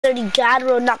30 God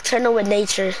Road Nocturnal with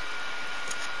Nature.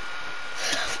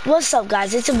 What's up,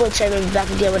 guys? It's your boy Trayman back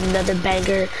again with another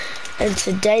banger. And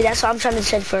today, that's what I'm trying to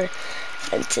trade for.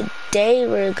 And today,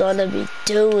 we're gonna be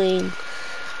doing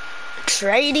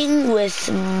trading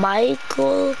with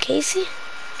Michael Casey.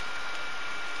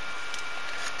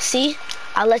 See?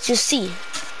 I'll let you see.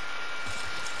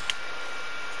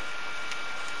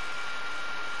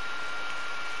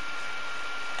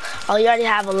 Oh, you already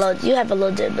have a low. You have a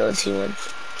low durability one.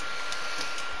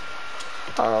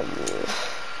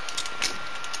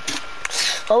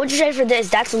 What would you trade for this?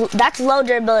 That's low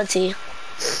durability.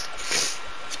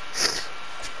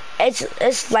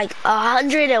 It's like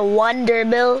 101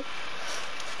 durability,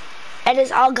 and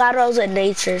it's all God rolls in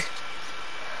nature.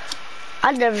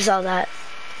 I never saw that.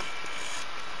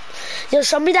 Yo,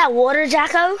 show me that water,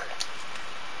 Jacko.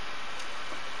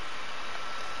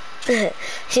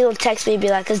 He gonna text me and be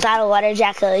like, "It's not a water,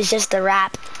 Jacko. It's just a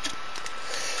rap."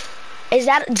 Is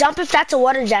that jump if that's a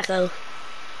water, Jacko?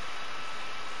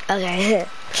 Okay.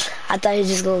 I thought he was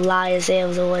just gonna lie and say it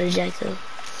was a water, Jacko.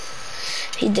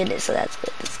 He didn't, so that's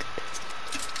good. That's good.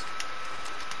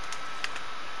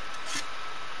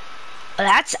 Oh,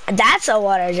 that's a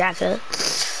water, Jacko.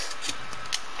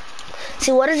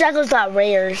 See, water Jacko's not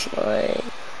rare. Like,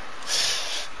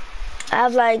 I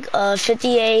have like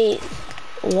 58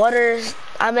 water.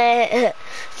 I'm at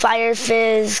Fire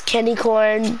Fizz, Candy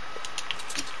Corn.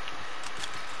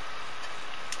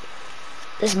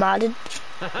 This modded.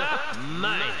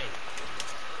 Mine.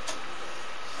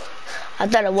 I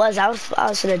thought it was. I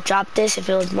was gonna drop this if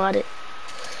it was modded.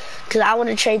 Cause I want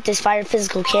to trade this Fire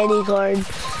Physical Candy Corn.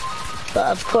 But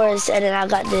of course, and then I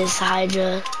got this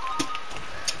Hydra.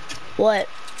 What?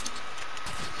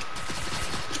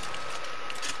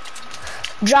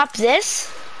 Drop this?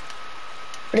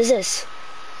 What is this?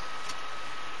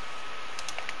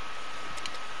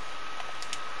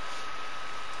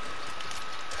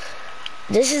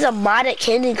 This is a modded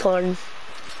candy corn.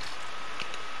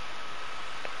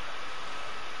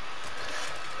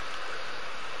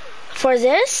 For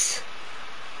this?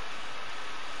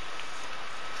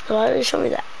 Why did you show me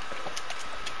that?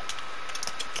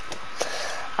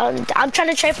 I'm trying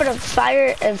to trade for the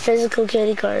Fire and Physical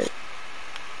candy corn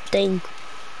thing.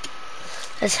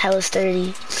 That's hella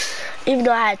sturdy. Even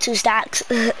though I had 2 stacks,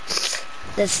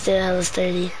 that's still hella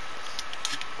sturdy.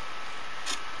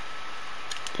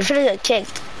 You're finna get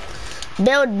kicked.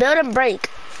 Build and break.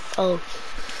 Oh.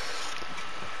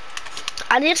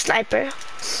 I need a sniper.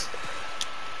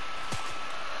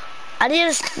 I need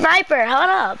a sniper. Hold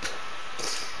up.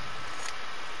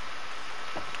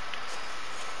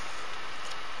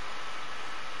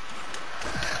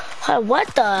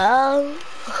 What the hell?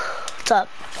 What's up?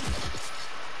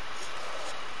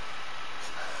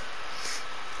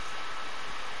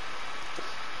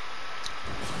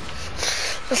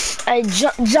 I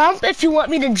jump if you want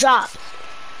me to drop.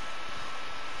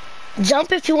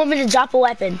 Jump if you want me to drop a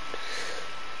weapon.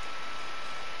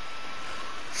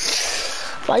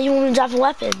 Why do you want me to drop a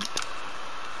weapon?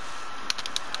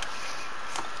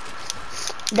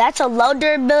 That's a low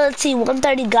durability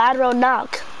 130 God roll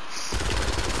knock.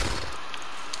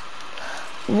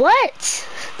 What?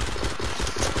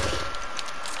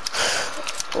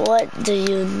 What do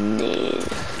you need?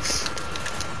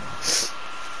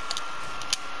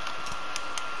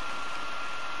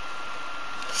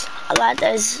 I got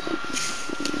this.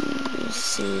 Let's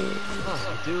see. Oh,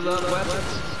 I do love weapons.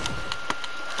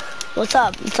 What's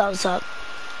up? What's up?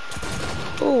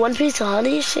 Ooh, 1 piece of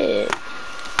honey? Shit.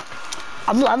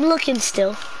 I'm looking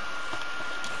still.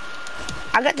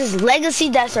 I got this Legacy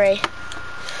Death Ray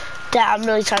that I'm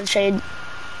really trying to trade.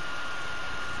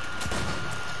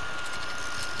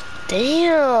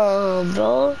 Damn,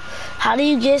 bro. How do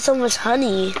you get so much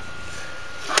honey?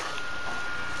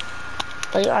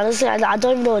 Like, honestly, I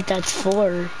don't even know what that's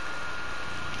for.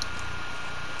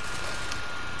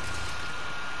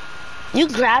 You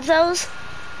grab those?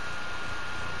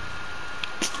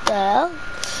 The hell?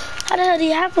 How the hell do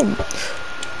you have them?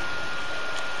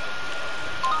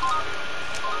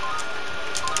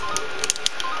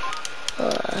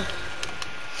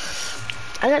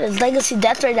 I got a Legacy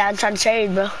Death Ray that I'm trying to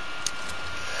trade, bro.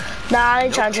 Nah, I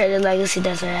ain't trying to trade a Legacy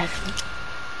Death Ray, actually.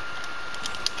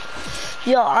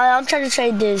 Yo, I'm trying to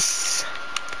trade this.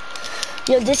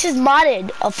 Yo, this is modded.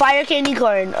 A Fire Candy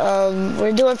Corn.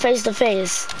 We're doing face to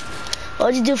face. What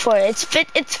would you do for it?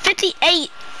 It's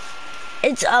 58.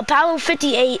 It's a power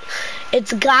 58.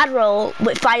 It's God roll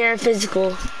with Fire and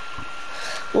Physical.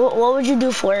 What would you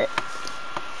do for it?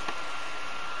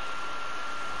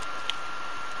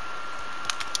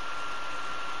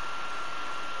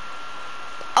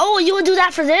 Oh, you would do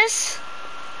that for this?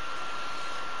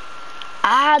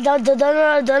 I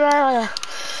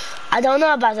don't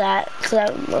know about that. Cause I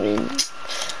mean,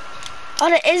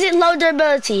 is it low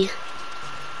durability?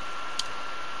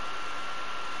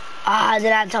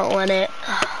 Then I don't want it.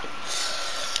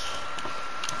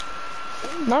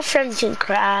 My friend can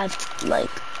craft, like,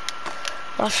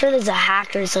 my friend is a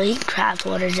hacker, so he can craft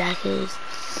water jackets.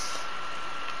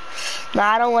 Nah,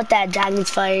 I don't want that dragon's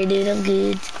fire, dude. I'm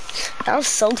good. I'm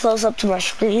so close up to my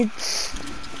screen.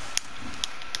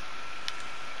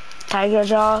 Tiger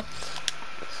jaw.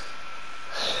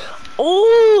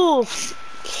 Ooh!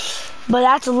 But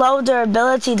that's low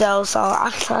durability, though, so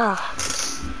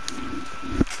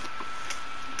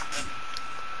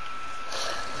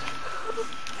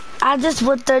I just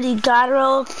went 30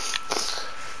 gyro,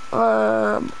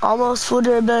 almost full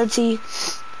durability.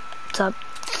 What's up?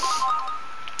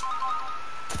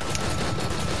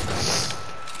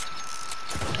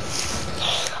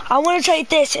 I want to trade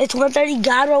this. It's 130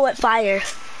 gyro at fire.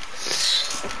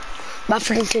 My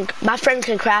friend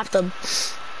can craft them.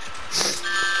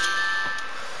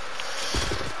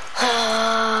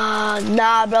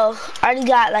 Nah, bro. I already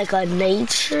got like a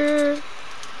nature.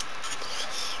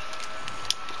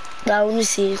 Now, let me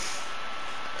see.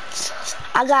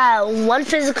 I got one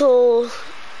physical,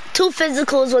 two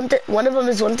physicals. One of them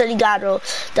is 130 gyro.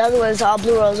 The other one is all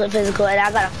blue rose with physical, and I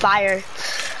got a fire.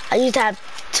 I used to have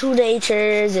 2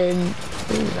 natures and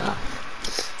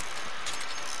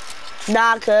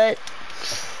not good.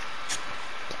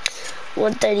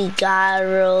 130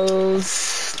 gyros.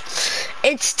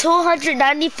 It's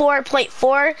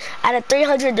 294.4 out of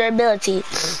 300 durability.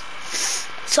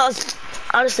 So it's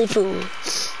honestly food.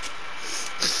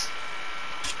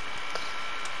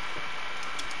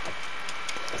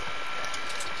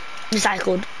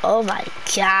 Recycled. Oh my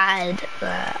god.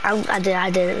 I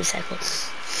didn't recycle.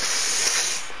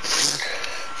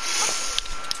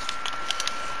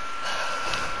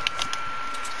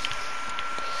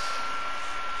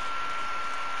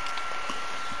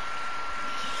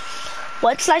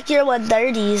 What's like your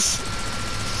 130s?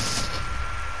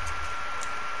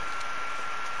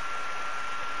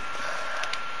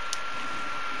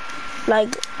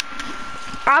 Like,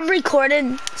 I'm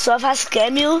recording, so if I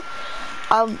scam you,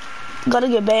 I'm gonna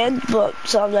get banned, but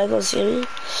so I'm not gonna scam you.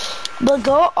 But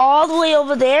go all the way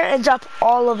over there and drop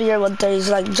all of your 130s.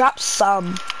 Like, drop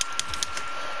some.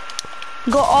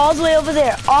 Go all the way over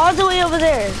there. All the way over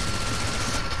there.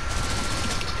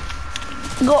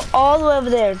 Go all the way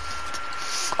over there.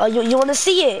 Oh, you want to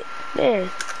see it? There.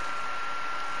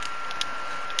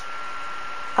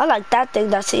 I like that thing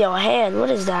that's in your hand.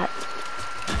 What is that?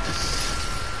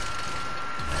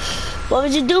 What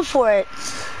would you do for it?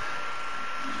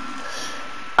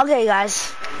 Okay,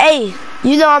 guys. Hey,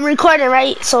 you know I'm recording,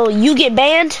 right? So you get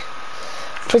banned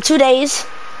for 2 days.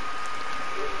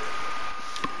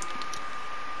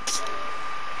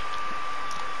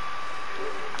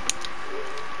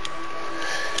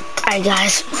 Alright,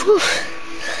 guys. Whew.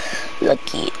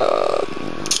 Lucky,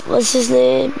 what's his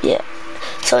name? Yeah.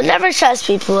 So never trust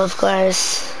people, of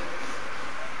course.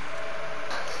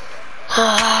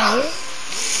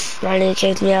 Ronnie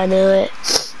kicked me, I knew it.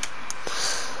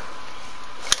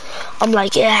 I'm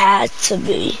like, it had to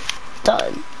be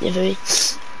done. You feel me?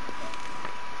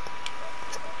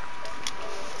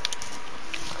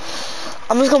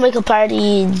 I'm just gonna make a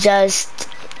party just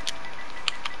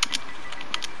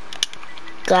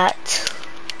got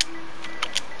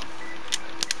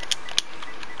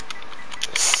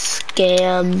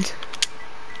scammed.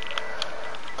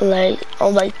 Like,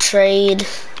 on like trade.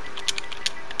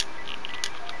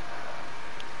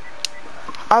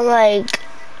 I'm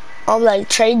like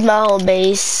trade my home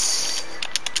base.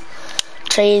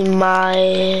 Trade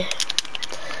my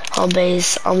home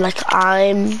base. I'm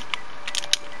recording.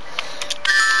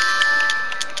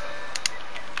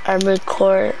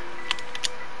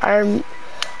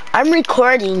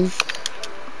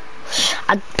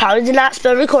 I probably did not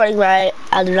spell recording right.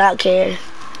 I do not care.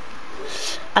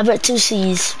 I put 2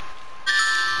 C's.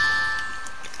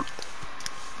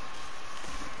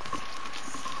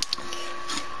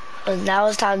 And now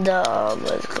it's time to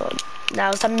now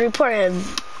it's time to report him.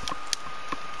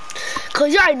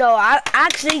 Cause you already know I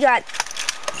actually got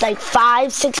like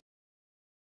 5, 6.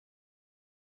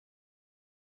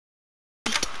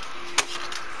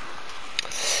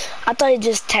 I thought he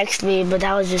just texted me, but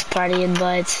that was just partying.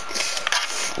 But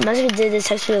imagine if he did this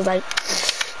text me, was like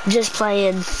just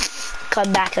playing.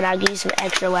 Come back and I'll give you some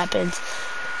extra weapons.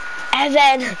 And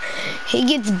then he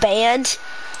gets banned.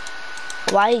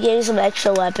 Why he gave me some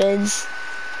extra weapons?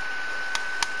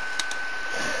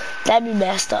 That'd be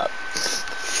messed up.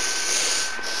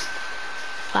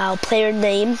 Wow, player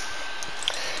name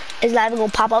is not even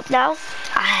gonna pop up now.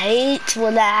 I hate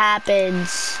when that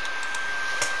happens.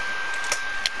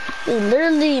 Dude,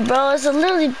 literally, bro, it's a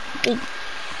literally big...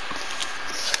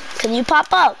 Can you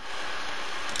pop up?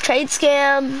 Trade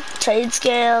scam, trade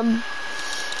scam.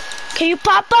 Can you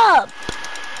pop up?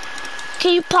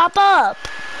 Can you pop up?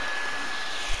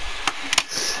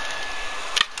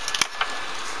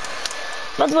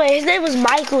 By the way, his name was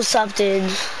Michael something.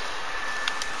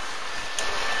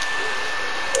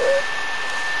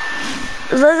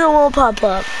 Look, it won't pop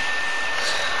up.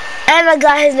 And I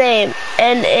got his name,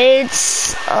 and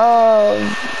it's oh,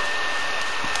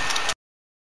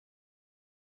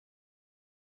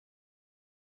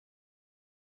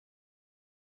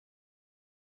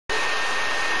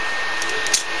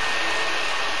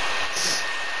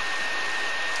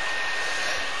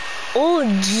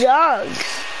 junk.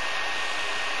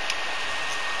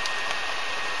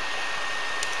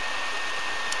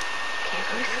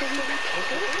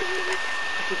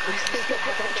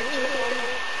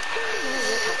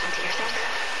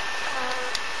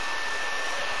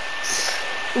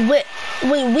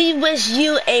 We wish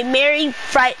you a Merry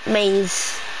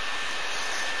Frightmaze.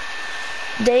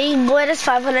 They bought us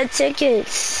 500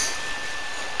 tickets.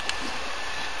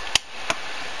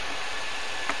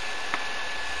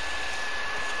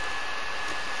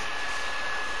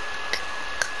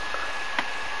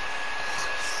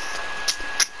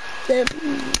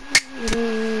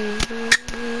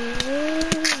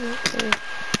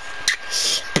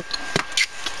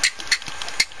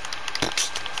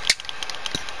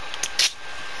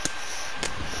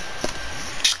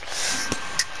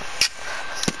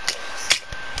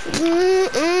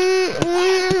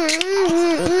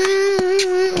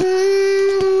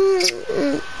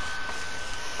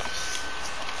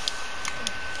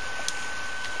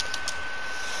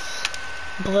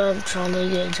 But I'm trying to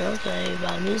get drunk. Hey,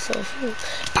 buy me some food.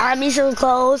 Buy me some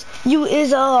clothes. You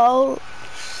is a hoe.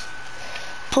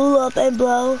 Pull up and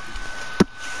blow.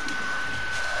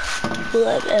 Pull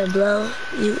up and blow.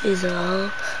 You is a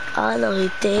hoe. I know he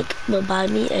thick, but buy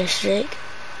me a shake.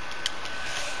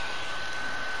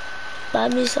 Buy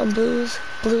me some blues.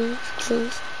 Blues.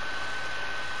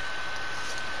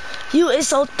 You is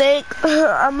so thick.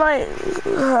 I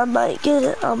might get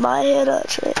it on my head up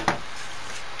trick.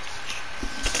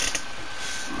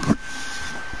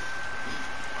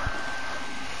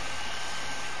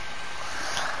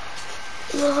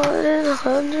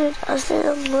 100, I said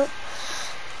I'm not.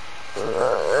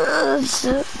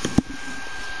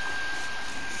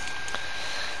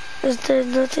 Is there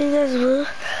nothing that's blue?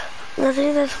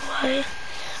 Nothing that's white?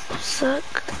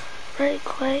 Suck right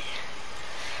quiet.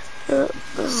 Yeah.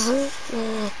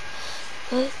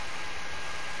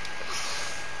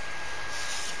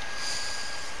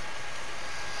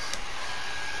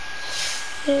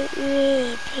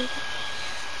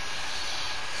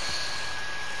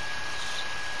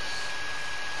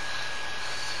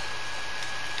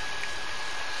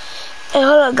 Hey,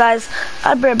 hold up, guys.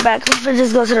 I'll be right back. I'm gonna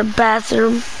just go to the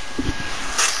bathroom.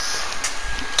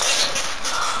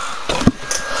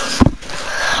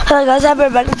 Hold on, guys. I'll be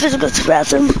right back. I'm just gonna go to the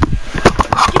bathroom.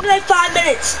 Give me like 5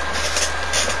 minutes.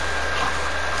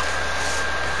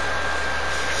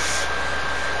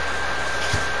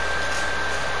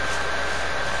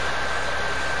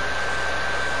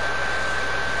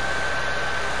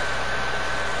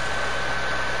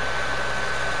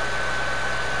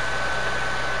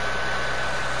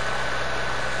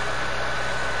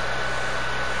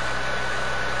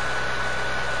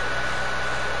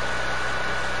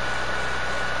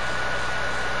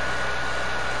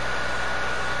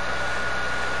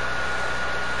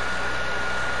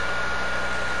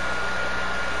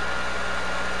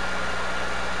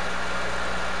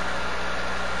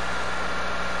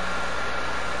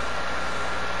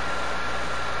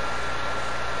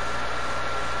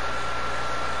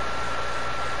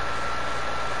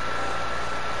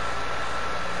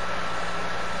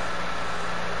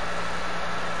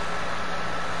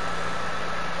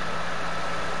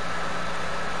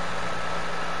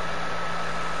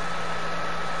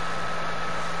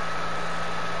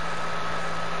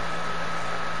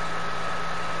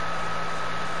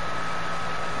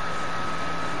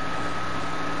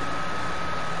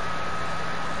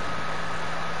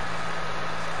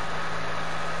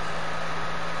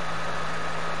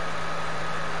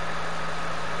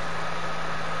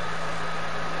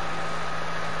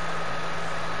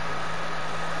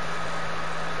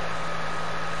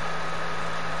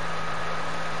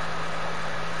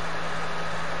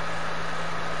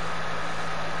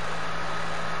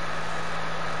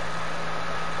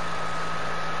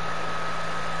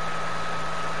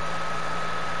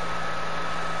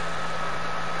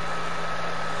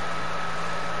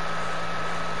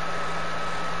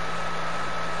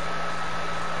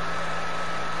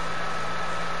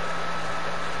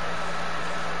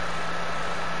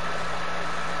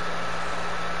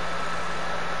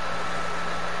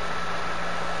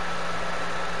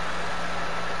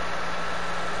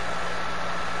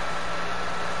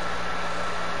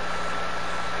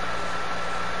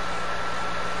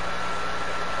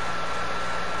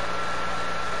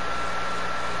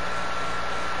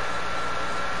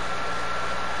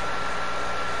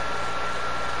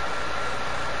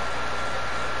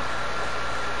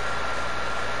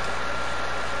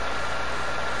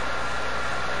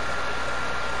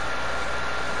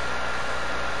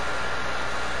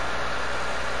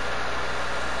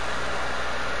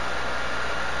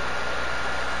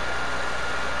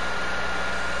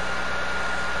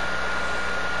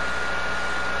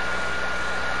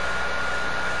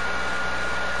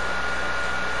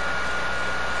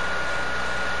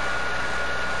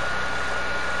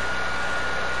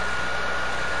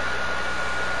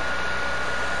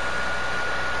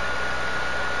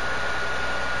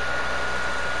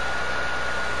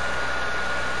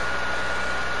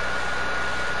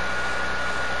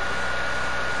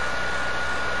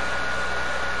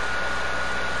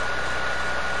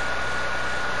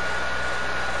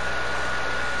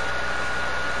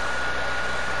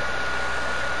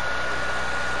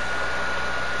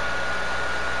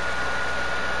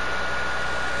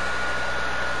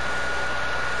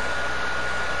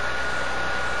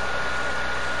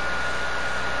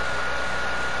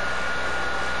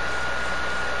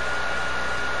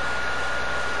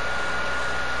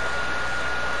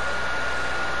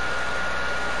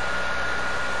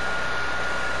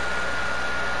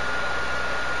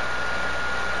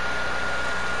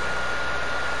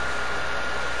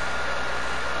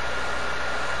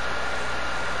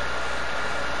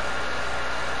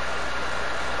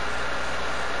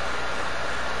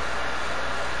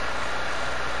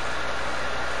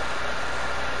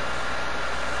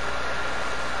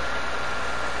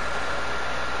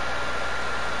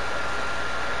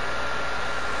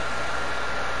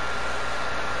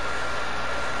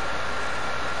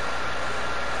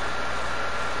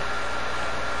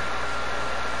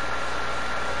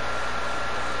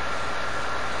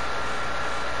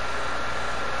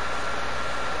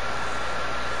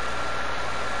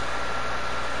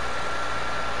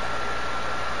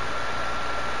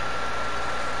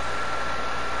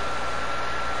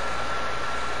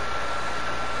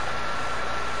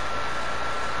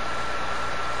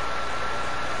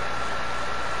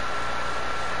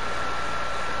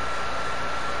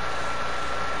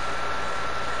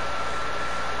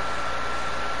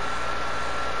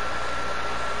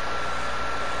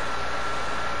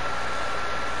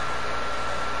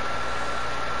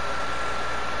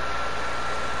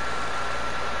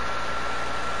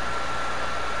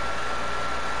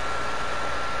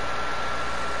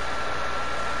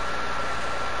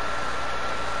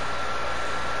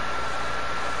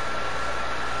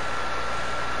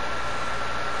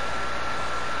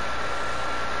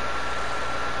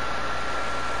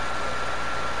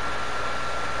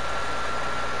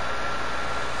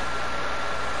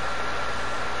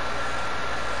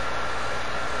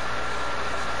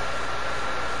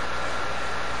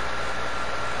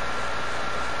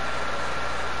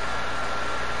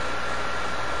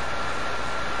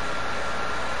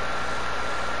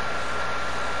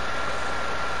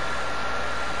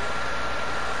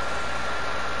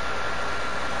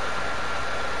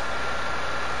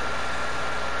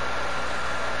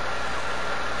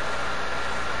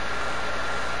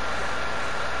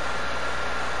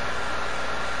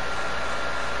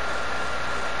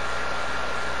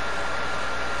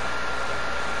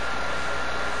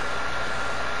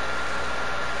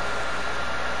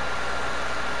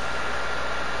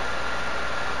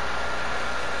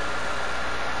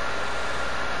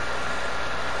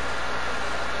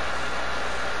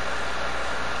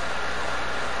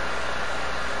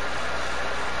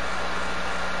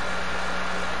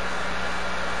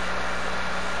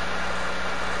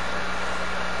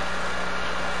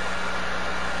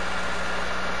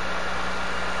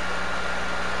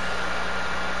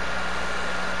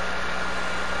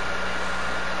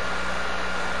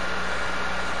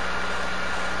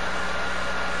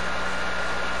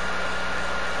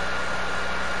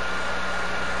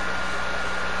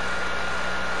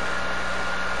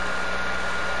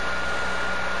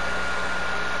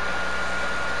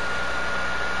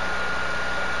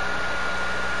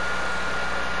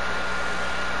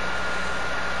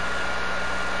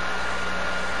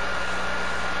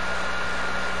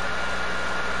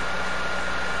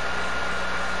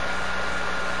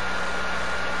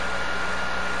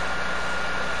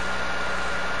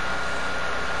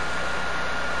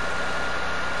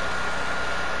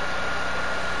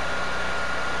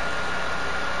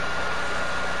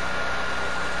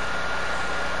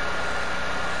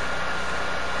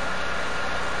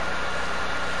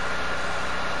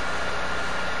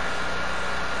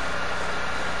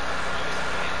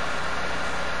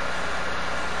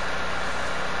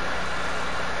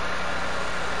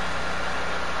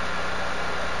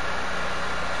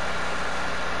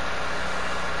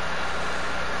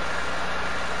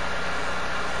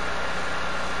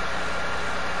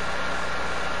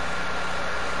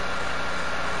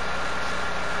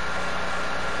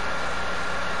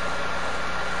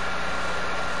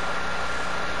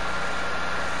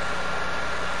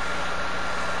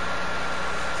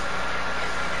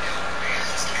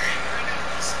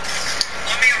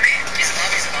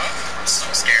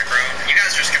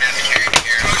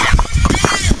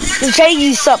 Jay,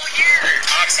 you suck.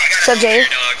 Sup, Jay?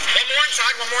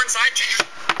 One more inside,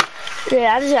 Junior.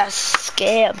 Yeah, I just got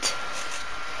scammed.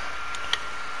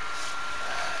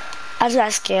 I just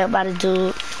got scammed by the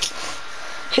dude.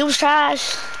 He was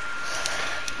trash.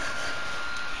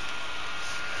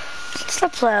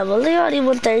 Stop playing, but look at all these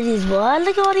 130s, boy.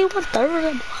 Look at all these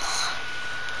 130s.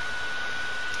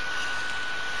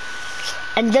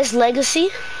 And this legacy,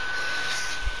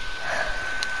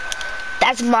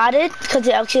 that's modded because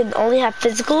it can only have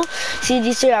physical. See,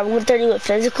 these three are 130 with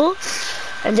physical,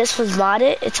 and this one's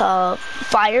modded. It's a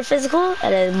fire physical,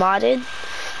 and then modded.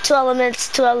 2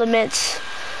 elements,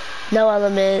 no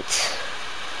elements.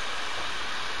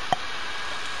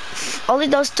 Only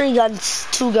those 3 guns,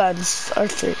 2 guns, or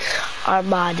 3, are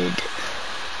modded.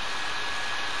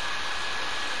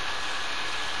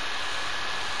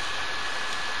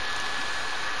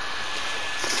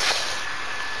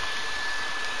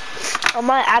 I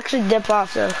might actually dip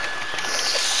off though.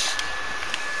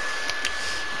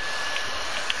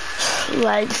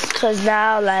 Like, cause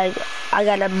now, like, I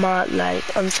got a mod, like,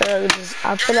 I'm finna,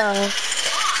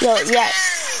 yo, yes.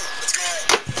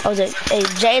 Oh, hey,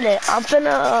 Jaden, I'm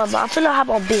finna hop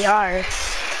on BR.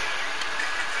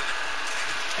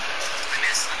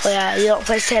 Oh yeah, you don't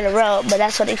play Santa Row, but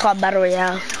that's what they call Battle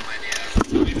Royale.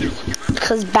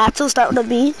 Cause battle start with a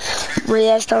B,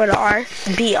 Royale start with an R,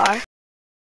 BR.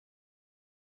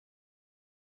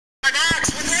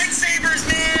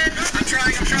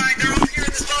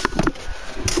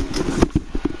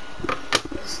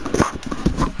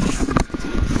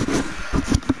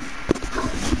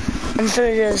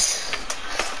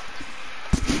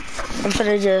 I'm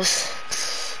finna just.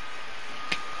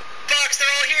 Fox, they're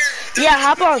all here. Yeah,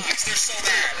 hop on. Fox, they're so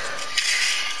bad.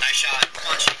 Nice shot.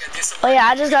 Come on, Chica, do some. Oh yeah,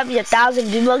 I just got me 1,000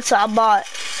 V-Bucks, so I bought.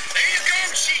 There you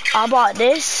go, Chica. I bought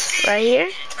this right here,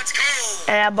 Let's go.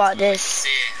 and I bought this. See,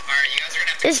 all right, you guys are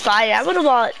gonna have to. It's fire. I would have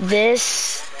bought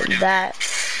this and that.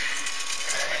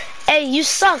 Hey, you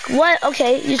suck. What?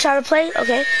 Okay, you trying to play?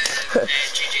 Okay.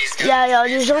 Yeah, yo,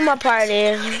 just join my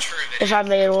party if I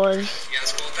made one. You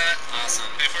guys cool with that? Awesome.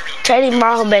 Trading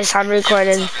my home base, I'm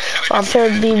recording. I'm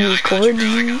gonna be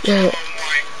recording.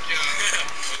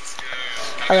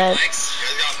 Alright.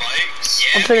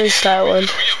 I'm finna start one.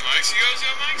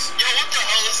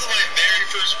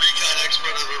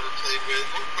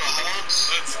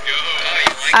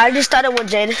 I just started with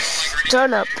Jaden.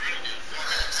 Turn up.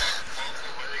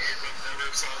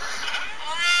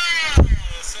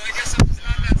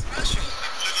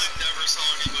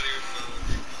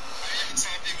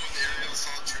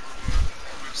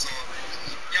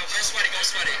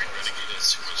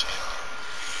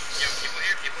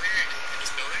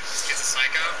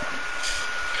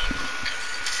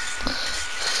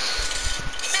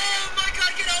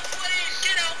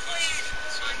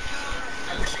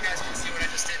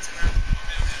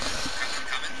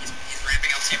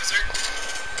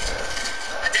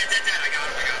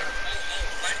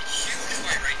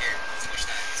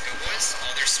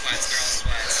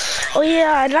 Oh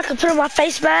yeah, and I can put on my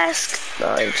face mask. No,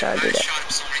 I ain't trying to do that.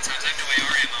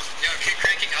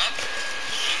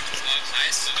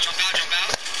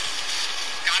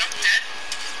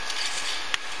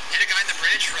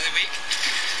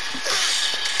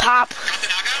 Pop.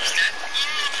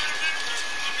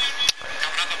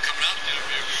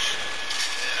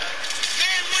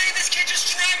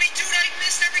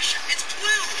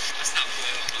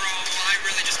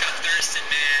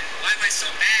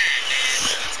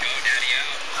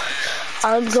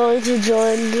 I'm going to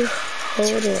join.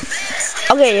 Hold on.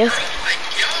 Okay.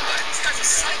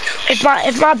 If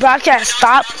my broadcast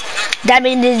stopped, that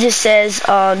means it just says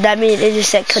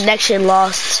connection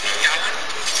lost.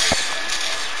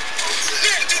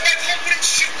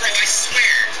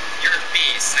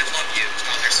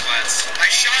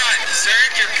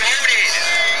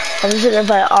 I'm just gonna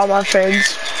invite all my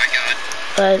friends.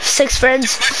 6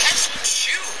 friends.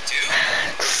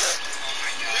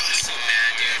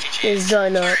 Is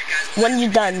join up. When you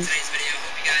done? Remember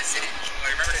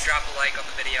to drop a like on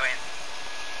the video and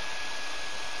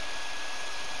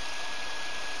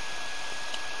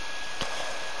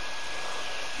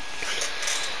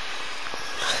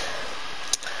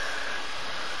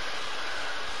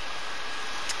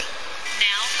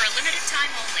now for a limited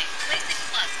time only, LASIK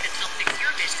Plus can help fix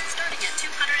your vision starting at $250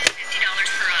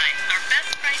 per eye. Our best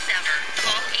price ever.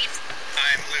 Call 8.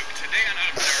 I'm Luke. Today on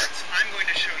Out of Darts, I'm going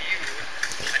to show you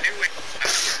a new way.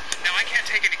 Now, I can't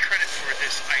take any credit for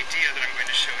this idea that I'm going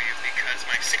to show you because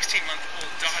my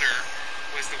 16-month-old daughter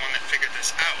was the one that figured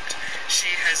this out. She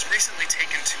has recently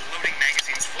taken to loading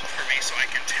magazines full for me so I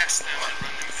can test them and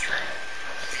run them through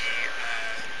the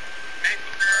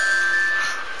MacBook.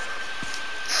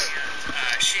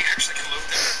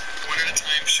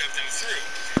 through.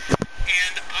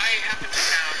 And I happen to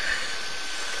have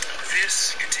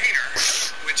this container,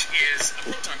 which is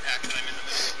a proton pack that I'm in the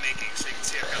middle of making. So you can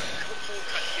see I've got a hole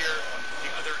cut here.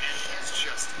 The other end is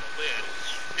just the lid.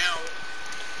 Now,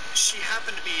 she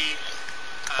happened to be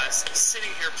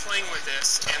sitting here playing with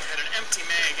this and had an empty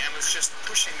mag and was just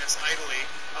pushing this idly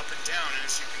up and down. And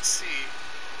as you can see,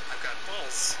 I've got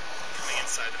balls coming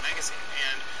inside the magazine.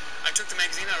 And I took the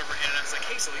magazine out of her hand and I was like,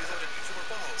 Hazel, you loaded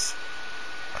 4 balls.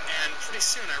 And pretty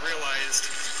soon I realized,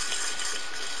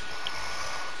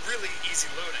 really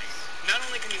easy loading. Not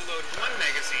only can you load 1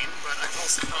 magazine, but I've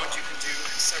also found you can do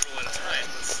several at a time.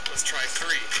 Let's try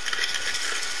 3.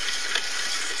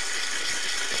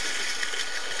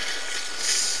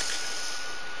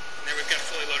 And there we've got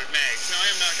fully loaded mags. Now I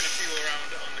am not going to feel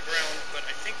around on the ground, but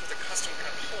I think with a custom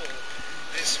cut hole,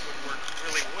 this would work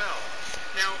really well.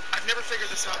 Now, I've never figured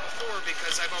this out before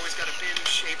because I've always got a bin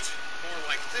shaped more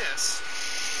like this,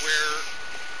 where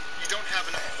you don't have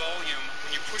enough volume.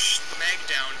 When you push the mag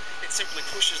down, it simply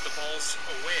pushes the balls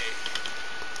away.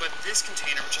 But this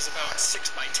container, which is about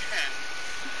 6 by 10,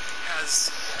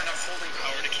 has enough holding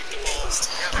power to keep the balls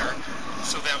together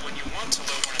so that when you want to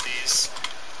load one of these,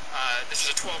 this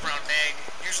is a 12-round mag.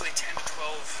 Usually 10 to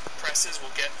 12 presses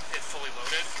will get it fully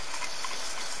loaded.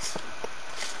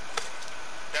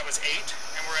 That was 8,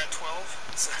 and we're at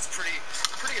 12, so that's pretty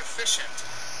efficient.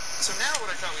 So now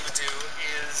what I thought we would do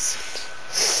is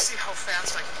see how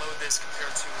fast I can load this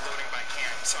compared to loading by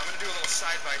hand. So I'm going to do a little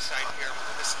side-by-side here. We'll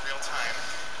do this in real time.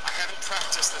 I haven't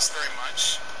practiced this very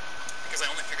much because I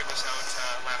only figured this out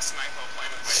last night while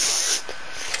playing with my daughter.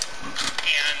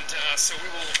 And so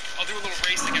I'll do a little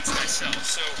race against myself.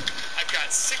 So I've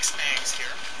got 6 mags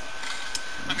here.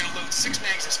 I'm going to load 6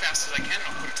 mags as fast as I can, and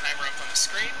I'll put a timer up on the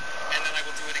screen, and then I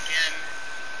will do it again,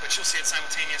 but you'll see it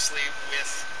simultaneously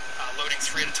with loading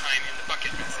 3 at a time in the bucket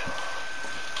method.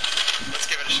 Let's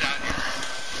give it a shot here.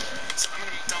 So I'm going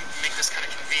to make this kind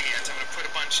of convenient. I'm going to put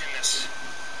a bunch in this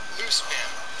loose bin.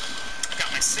 I've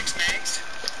got my 6 mags.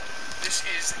 This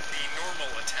is the normal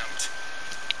attempt.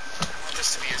 I want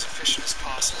this to be as efficient as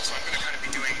possible, so I'm going to kind of be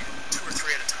doing 2 or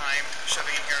 3 at a time,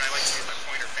 shoving in here, and I like to use my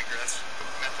pointer finger. That's the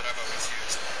method I've always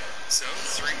used. So,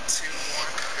 3, 2, 1,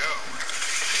 go.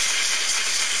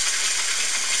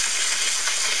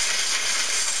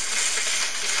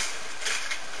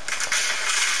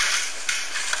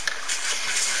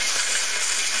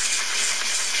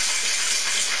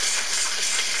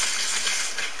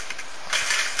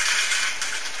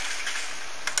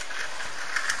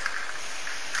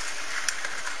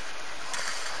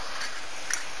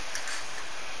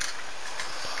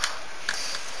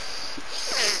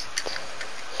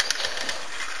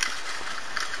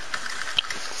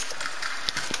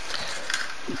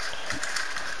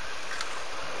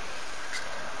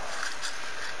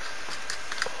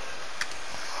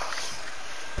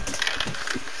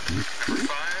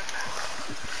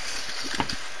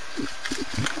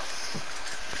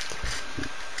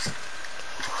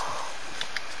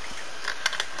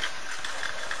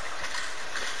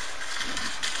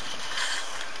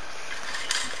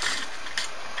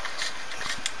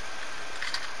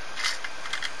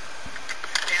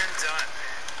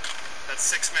 That's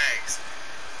 6 mags.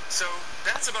 So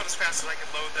that's about as fast as I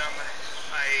could load them.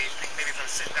 I think maybe if I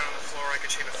was sitting down on the floor I could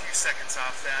shave a few seconds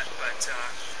off that, but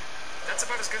that's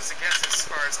about as good as it gets as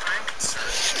far as I'm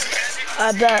concerned.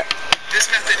 I bet.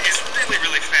 This method is really,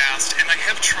 really fast, and I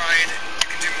have tried, you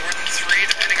can do more than 3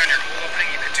 depending on your hole opening.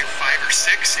 You could do 5 or 6,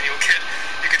 and you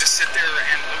could just sit there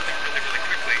and load them really, really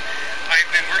quickly.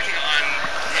 I've been working on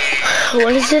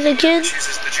What is it again? which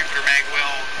uses the Jupiter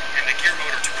Magwell and the gear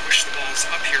motor to push the balls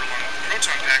up here along with the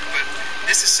proton pack, but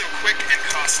this is so quick and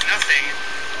costs nothing.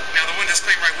 Now the one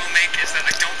disclaimer I will make is that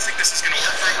I don't think this is going to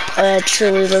work very well. I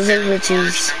truly love it, which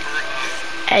is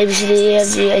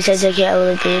ABCDEFG HHK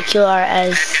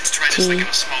It's tried this like in QRST.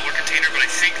 a smaller container, but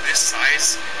I think this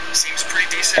size seems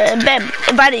pretty decent. And bam,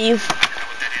 invited you. I don't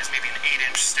know what that is, maybe an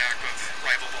 8-inch stack of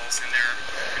rival balls in there,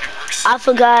 and it works. I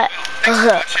forgot. Thanks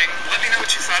for watching. Let me know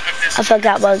what you thought of this. I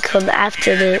forgot what come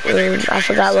after the. I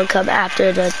forgot what come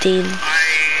after the theme. I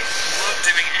love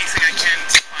doing anything I can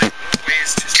to find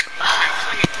ways to spend more time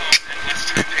playing home and less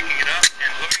time picking it up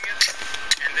and loading it,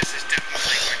 and this is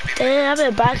definitely going to be my Damn, I've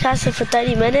been broadcasting for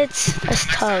 30 minutes. That's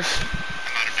tough.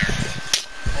 I'm out of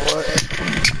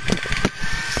nerves.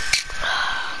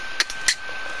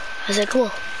 I said,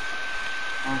 cool.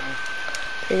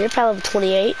 And you're probably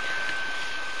 28.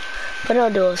 Put it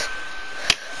on duels.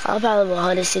 I'm probably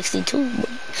 162.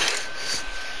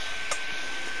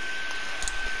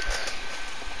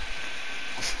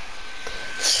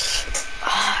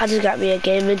 I just got me a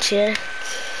gaming chair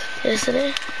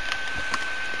yesterday.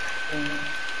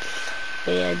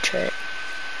 And Trent.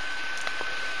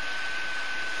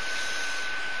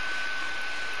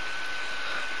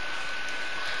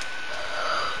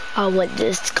 I want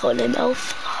this to call him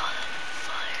Elf.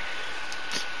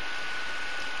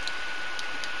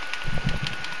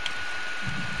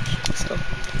 So.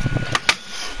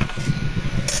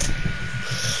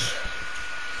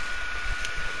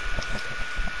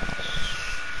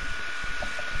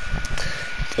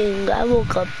 I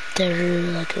woke up there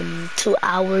like 2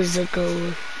 hours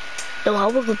ago. No, I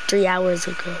woke up 3 hours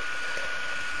ago.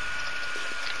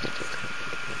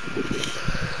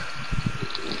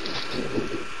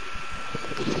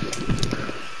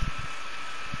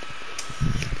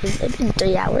 It's been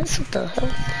 3 hours. What the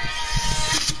hell?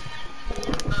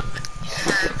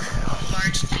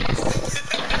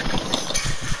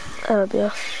 Oh,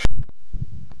 yeah.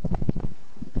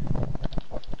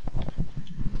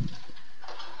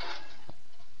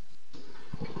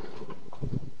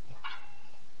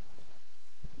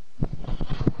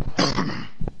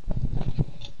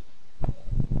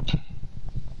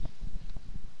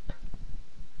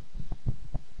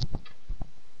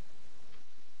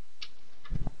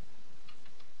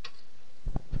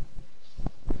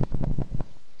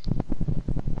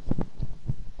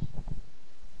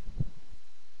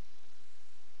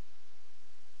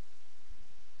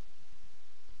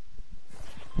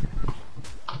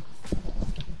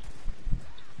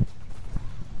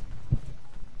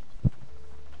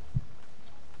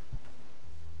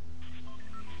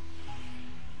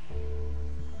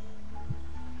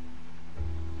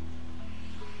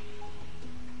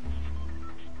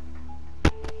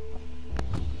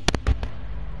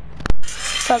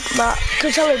 Fuck, my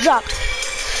controller dropped.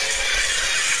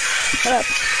 What up?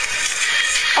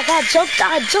 I got jumped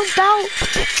out. I jumped out.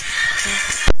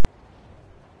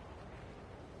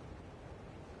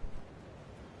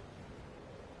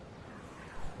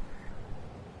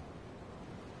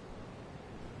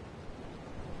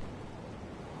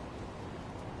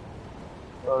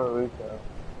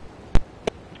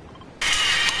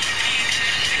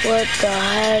 What the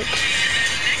heck?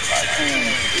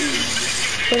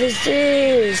 What is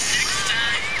this?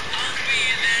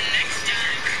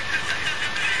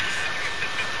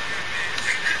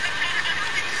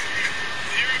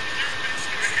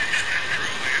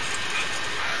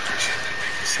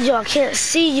 Yo, I can't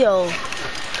see yo.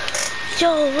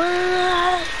 Yo,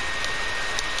 what?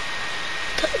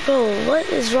 Bro, what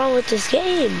is wrong with this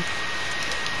game?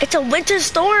 It's a winter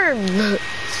storm.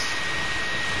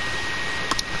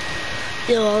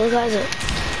 Yo, all the guys are...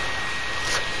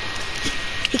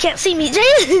 He can't see me,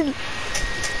 Jaden!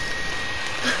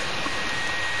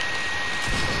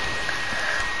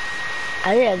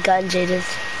 I need a gun, Jaden.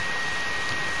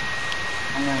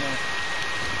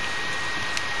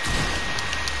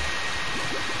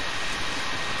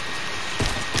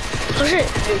 Oh shit!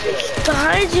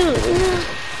 Behind you!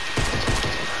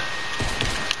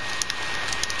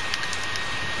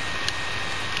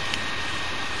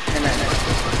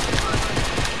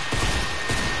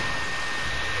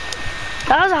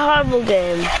 That was a horrible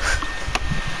game.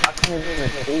 I couldn't even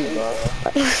see, bro.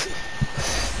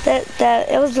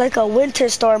 It was like a winter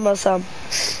storm or something.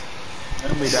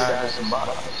 Let me die in some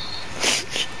bottles.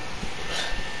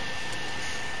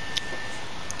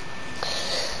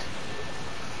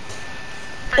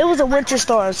 It was a winter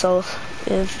storm, so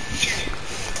yeah.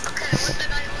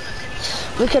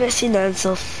 We couldn't see none,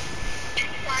 so.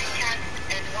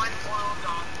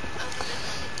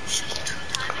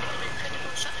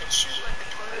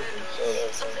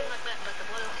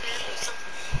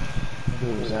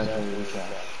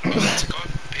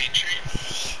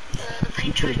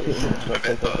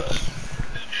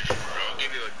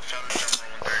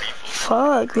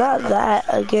 Fuck, not that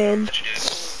again.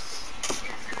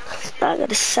 Now I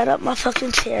gotta set up my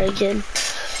fucking chair again.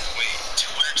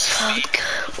 Fuck,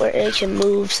 where it can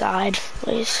move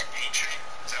sideways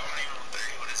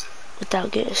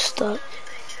without getting stuck.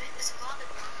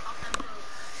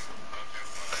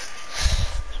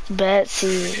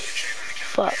 Betsy,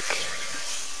 fuck.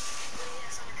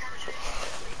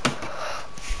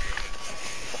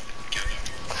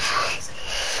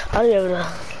 I don't even know.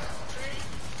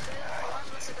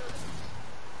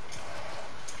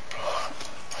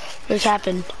 What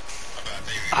happened?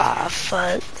 Ah,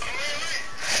 fuck.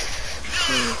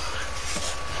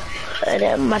 And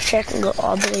then my chair can go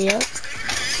all the way up.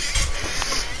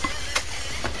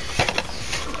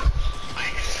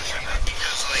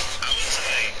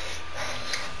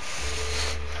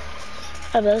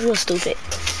 Oh, let's go stupid.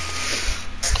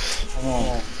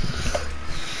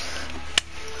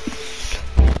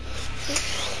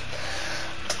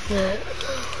 Yeah.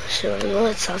 Shit, wanna go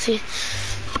ahead, Saucy.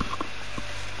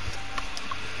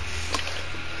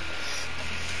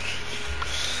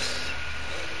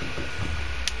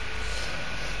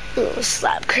 Let's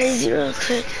slap crazy real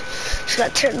quick. Just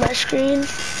gotta turn my screen.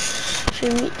 For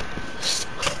me,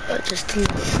 just a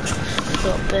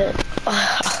little bit.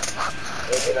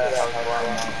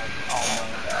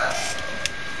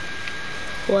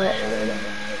 What?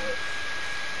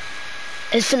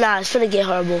 It's finna get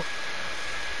horrible.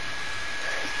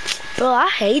 Bro, I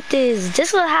hate this.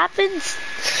 This what happens?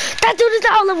 That dude is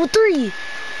now level 3.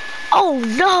 Oh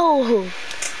no.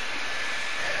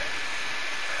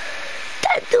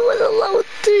 That dude was a level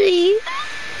 3.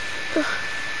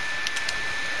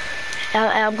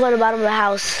 I'm going to the bottom of the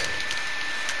house.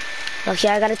 Okay,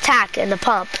 I got a tack and a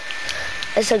pump.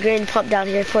 It's a green pump down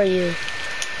here for you.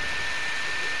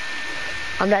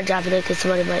 I'm not dropping it because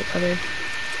somebody might come in.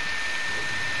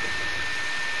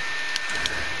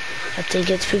 I think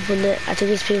it's people in I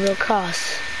think it's people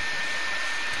across.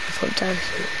 Pump down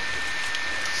here.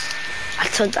 I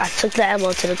took the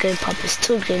ammo to the green pump. It's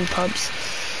 2 green pumps.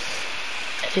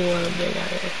 If you want to bring out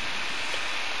here.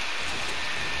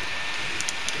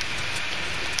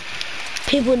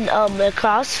 People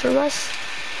across from us.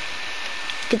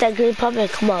 Get that green pump and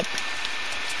come up.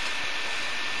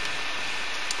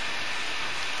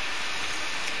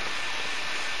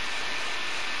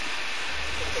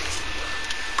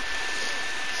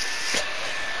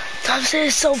 I'm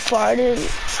sitting so far, dude.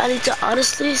 I need to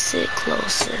honestly sit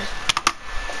closer.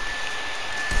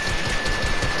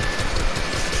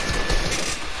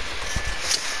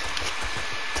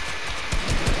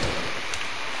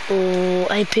 Oh,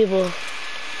 hey people.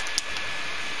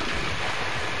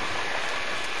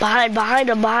 Behind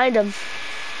him.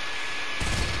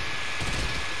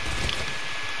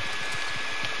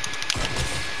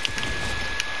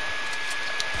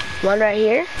 One right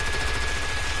here.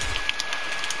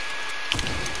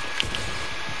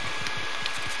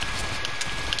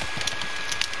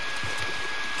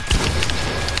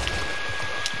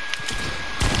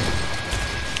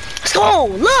 Let's go!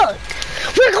 Look!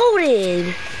 We're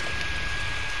golden!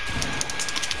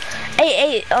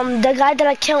 Hey, the guy that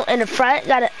I killed in the front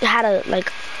had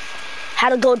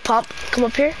a gold pump. Come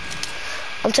up here.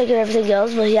 I'm taking everything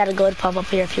else, but he had a gold pump up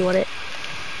here if you want it.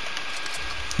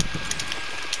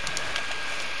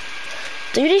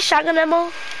 Do you need shotgun ammo?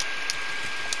 No,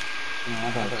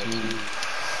 I got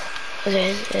 2.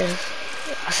 Okay, yeah.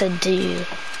 I said, do you?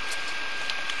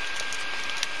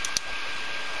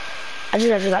 I just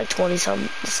have like 20 something.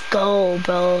 Let's go,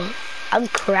 bro. I'm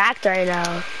cracked right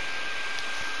now.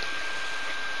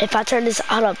 If I turn this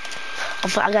out up,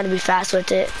 I gotta be fast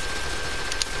with it.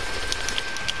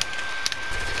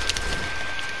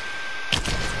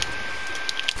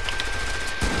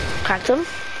 Cracked him.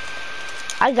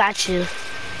 I got you.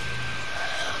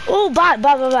 Oh, bot.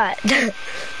 That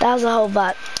was a whole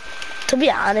bot. To be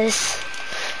honest,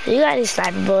 you got any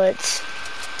sniper bullets?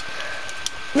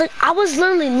 Look, I was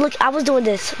doing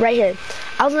this right here.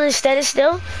 I was literally standing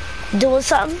still, doing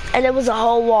something, and there was a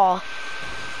whole wall.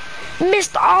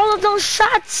 Missed all of those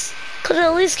shots, cause it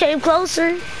at least came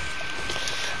closer.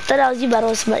 Thought that was you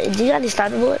battling somebody. Do you got any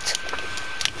sniper bullets?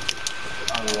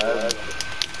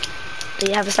 Do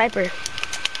you have a sniper?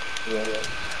 Yeah.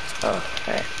 Oh,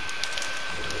 alright.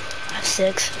 I have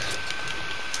 6.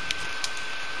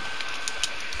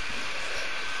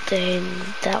 Dang,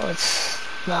 that was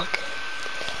luck.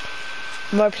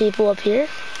 More people up here.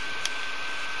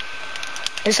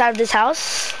 Inside of this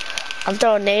house, I'm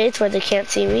throwing nades where they can't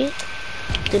see me.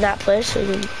 Do not push so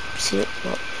you can see it.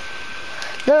 Well,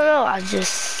 no, I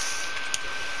just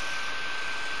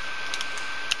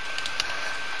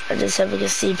have to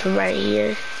see from right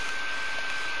here.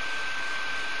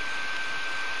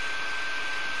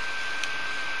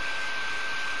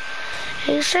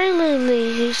 He's strangling.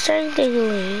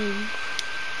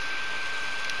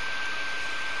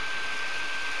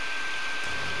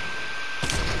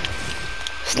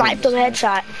 Sniped him,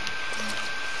 headshot.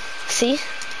 See?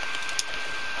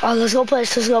 Oh, let's go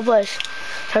push.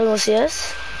 Are you gonna see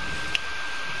us?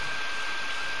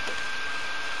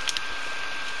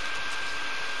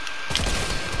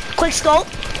 Quick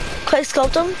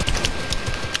scoped him.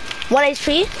 1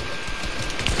 HP.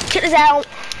 Hit his out.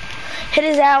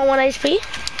 1 HP.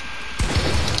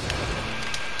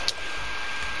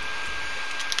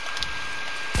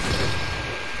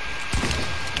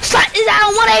 Slap is out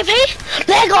on 1 HP.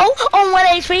 Let go on 1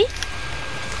 HP.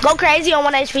 Go crazy on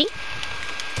 1 HP.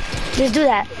 Just do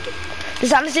that.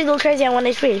 Just honestly go crazy on 1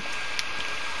 HP.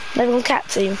 Never gonna cap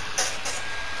to you.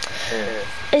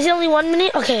 Is it only 1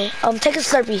 minute? Okay, take a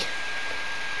Slurpee.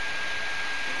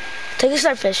 Take a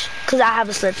slurp fish, cause I have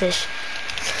a slurp fish.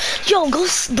 Yo,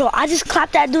 bro, I just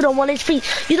clapped that dude on 1 HP.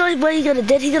 You know what he gonna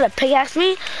did? He gonna pickaxe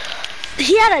me.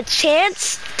 He had a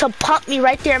chance to pump me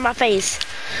right there in my face.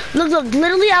 Look,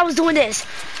 literally I was doing this.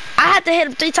 I had to hit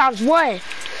him 3 times. 1,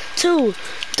 2,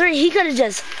 3. He could've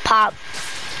just popped.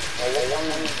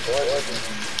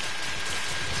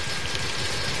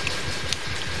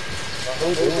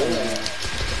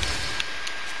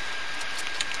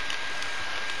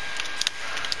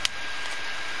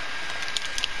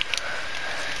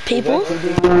 People?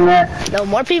 No,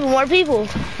 more people, more people.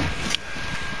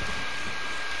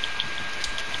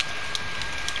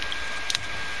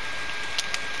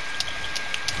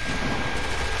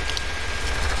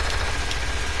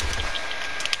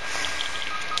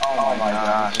 Oh my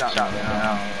god, shot me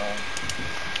down.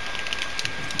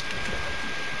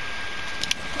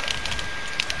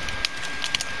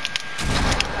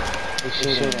 He's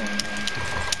shooting.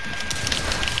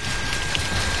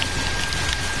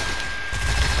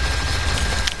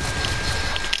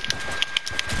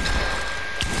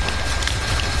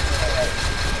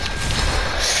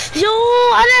 Yo,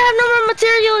 I didn't have no more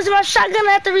materials. My shotgun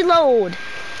I have to reload.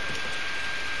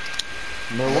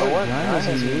 But what gun is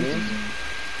he using?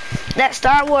 That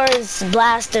Star Wars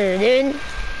blaster, dude.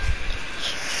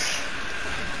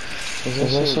 Is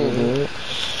this so good?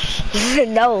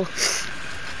 No.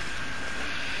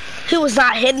 He was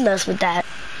not hitting us with that.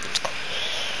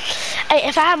 Hey,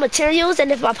 if I had materials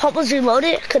and if my pump was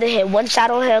reloaded, could have hit 1 shot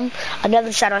on him,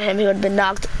 another shot on him, he would have been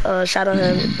knocked, shot on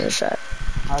him, and a shot.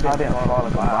 I didn't fall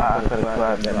by. I could have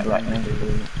grabbed that lightning.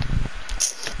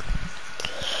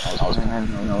 I was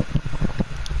in no.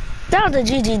 That was a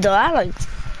GG though. I had like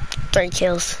 3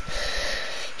 kills.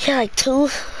 He had like 2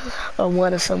 or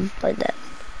 1 or something like that.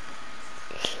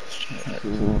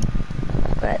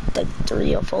 Right, like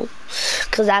 3 or 4.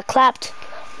 Cause I clapped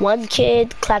 1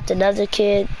 kid, clapped another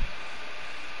kid,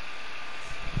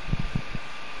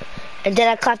 and then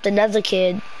I clapped another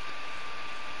kid.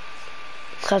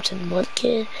 Clapped in 1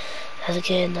 kid, another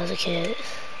kid, another kid.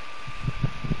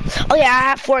 Oh yeah, I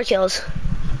have 4 kills.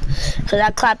 Cause I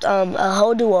clapped a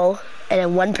whole duo and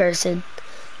then 1 person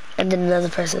and then another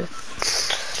person.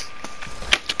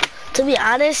 To be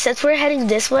honest, since we're heading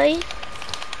this way,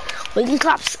 we can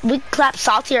clap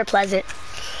Salty or Pleasant.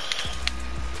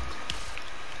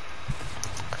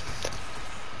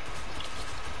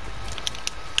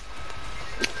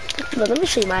 But let me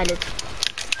show you mine.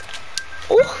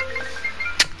 Ooh.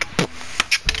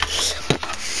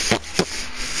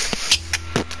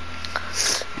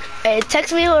 Hey,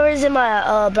 text me whoever's in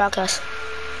my broadcast.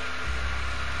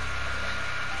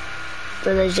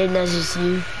 Brother Jaden, that's just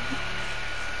you.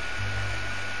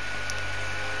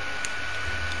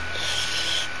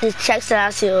 Just text it, I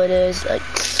see who it is. Like,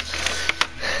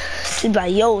 see,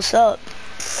 like, yo, what's up?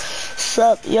 What's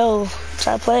up, yo?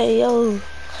 Try to play, yo.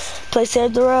 Play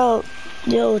Save the Route.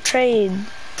 Yo, train.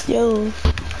 Yo.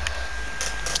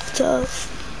 What's up?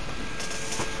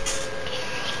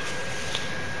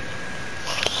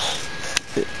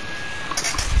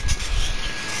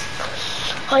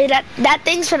 Oh yeah, that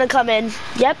thing's gonna come in.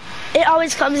 Yep, it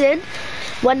always comes in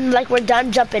when like we're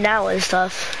done jumping out and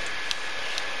stuff.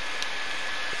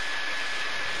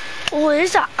 Oh,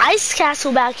 there's an ice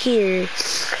castle back here.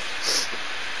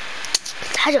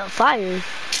 That's on fire.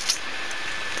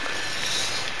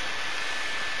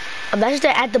 Imagine they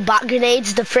add the bot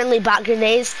grenades, the friendly bot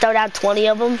grenades, throw down 20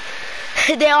 of them.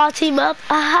 They all team up.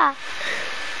 Aha.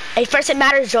 Hey, first it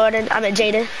matters, Jordan. I'm at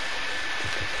Jada.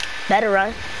 Better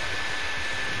run.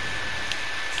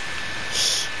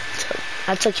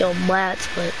 I took your mats,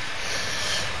 but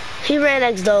he ran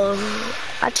next though.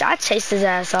 I chased his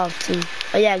ass off too.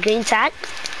 Oh yeah, green tack.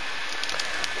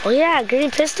 Oh yeah,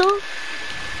 green pistol.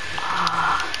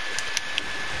 Ah.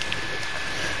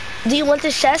 Do you want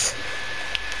this chest?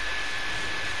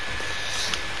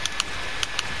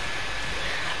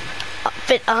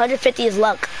 Fit 150 is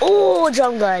luck. Oh,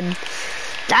 drum gun.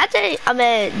 That's a, I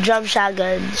mean, drum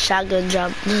shotgun. Shotgun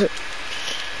jump.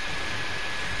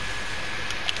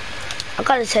 I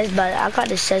got this chest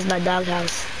by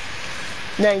doghouse.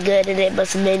 Nothing good in it but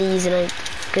some minis and like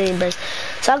green burst.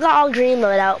 So I got all green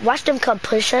load out. Watch them come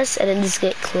push us and then just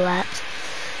get collapsed.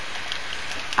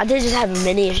 I did just have a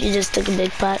mini if you just took a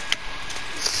big pot.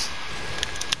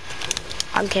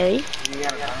 I'm carrying.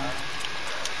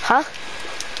 Huh?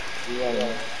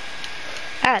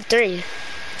 I got 3.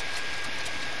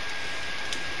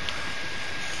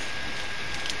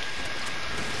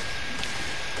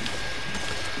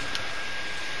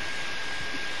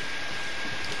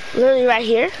 Literally right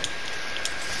here.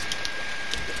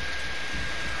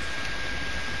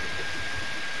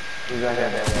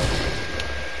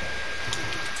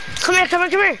 Come here, come here,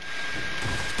 come here.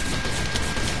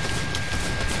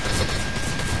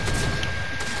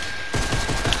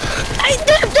 Hey,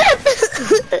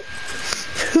 dip.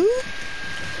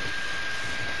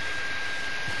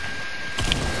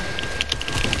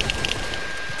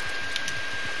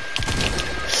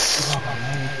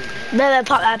 Man,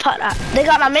 pop that, pop that. They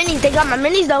got my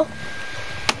minis though.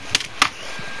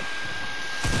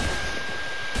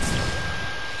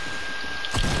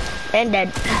 And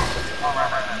dead.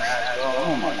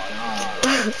 Oh my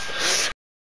god.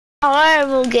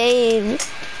 Horrible game.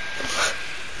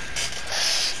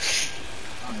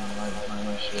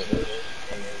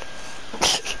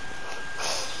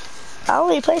 I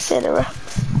only play Center Row.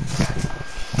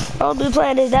 I don't be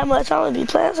playing this that much. I only be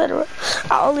playing Center Row.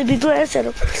 I only be playing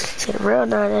Center Row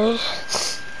nowadays.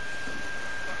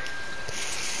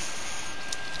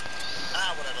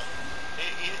 Ah, whatever.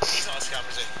 He's not a scammer,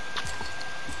 is he?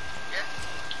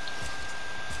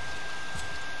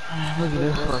 Look at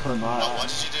this fucking Oh, bot. why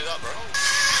did you do that, bro?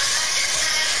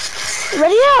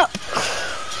 Ready up.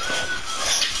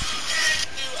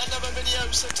 Do another video,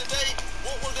 so today,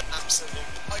 what will the absolute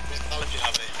like this? I'll let you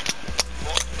have it.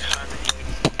 What can you...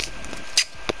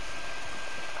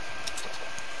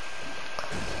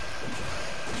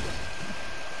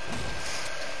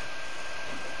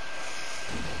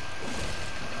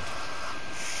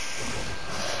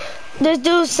 This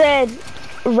dude said,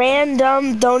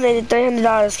 random donated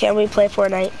 $300. Can we play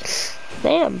Fortnite?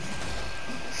 Damn.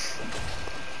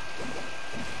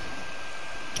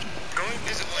 Go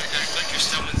invisible and act like you're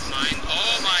someone's mind.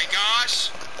 Oh my gosh!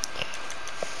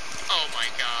 Oh my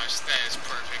gosh, that is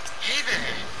perfect. Hey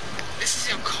there! This is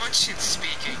your conscience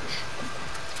speaking.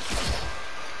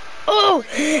 Oh,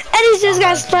 Eddie just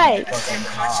got sprayed.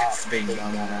 Conscience speaking.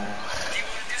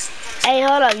 Hey,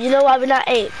 hold up. You know why we're not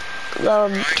 8?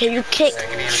 Can you kick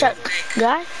shut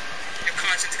guy? Your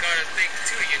conscience got to think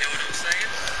too, you know what I'm saying?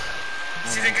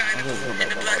 See the guy in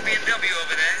the black BMW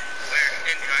over there? Where?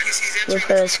 And I guess he's entering Look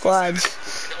for the squads.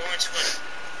 the orange one.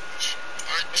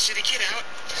 Alright, should the kid out?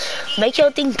 Make your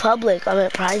thing public. I'm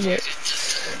at private.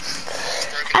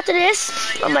 After this,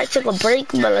 I might take a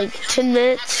break about like 10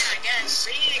 minutes.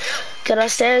 Get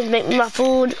upstairs, make me my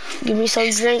food, give me some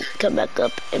drink, come back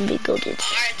up, and we go get it.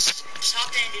 Alright,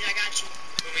 stop there, dude. I got you.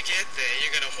 When we get there,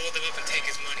 you're gonna hold him up and take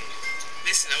his money.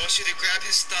 Listen, I want you to grab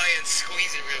his thigh and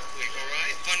squeeze it real quick,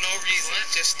 alright? For no reason.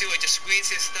 Just do it. Just squeeze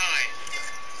his thigh.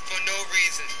 For no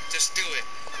reason. Just do it.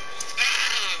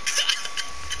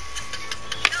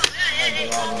 Hey,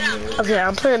 calm down. Okay,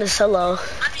 I'm playing a solo.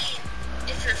 I mean,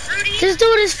 if you're fruity, This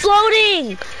dude is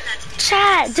floating!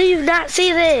 Chat, do you not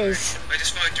see this? I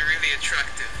just found you really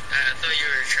attractive. I thought you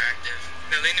were attractive.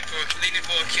 Now leaning for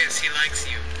a kiss. He likes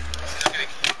you.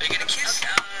 Are you gonna kiss?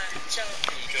 so,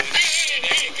 There you go. hey,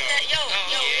 There you go. yo,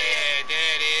 Oh, yo, yeah, there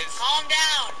it is. calm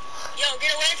down. Yo,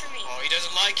 get away from me. Oh, he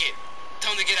doesn't like it.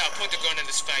 Tell him to get out. Point the gun in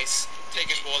his face. Take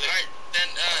his wallet. Alright, then,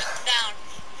 Down.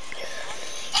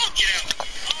 oh, get out.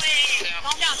 Oh, hey,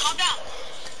 calm down, calm down.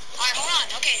 Alright, hold on.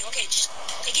 Okay, just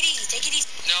take it easy,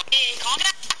 No. Hey, calm down.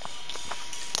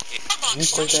 You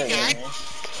quit that, man.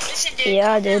 Listen, dude.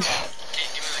 Yeah, I did. Give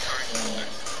me the card.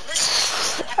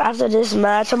 Listen. After this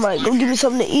match, I'm like, go give me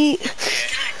something to eat. Yeah.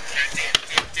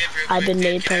 I've been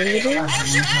made president. Oh, you're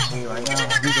out. You took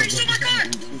my car, you took my car.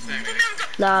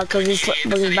 Nah, because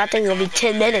my thing will be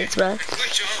 10 minutes, bro.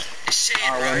 Good job. Say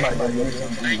it I'm right. about to do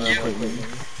something real quickly.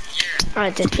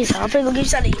 Alright, then peace out. I'm finna go give you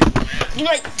something to eat. Give me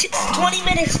like 20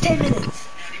 minutes, 10 minutes.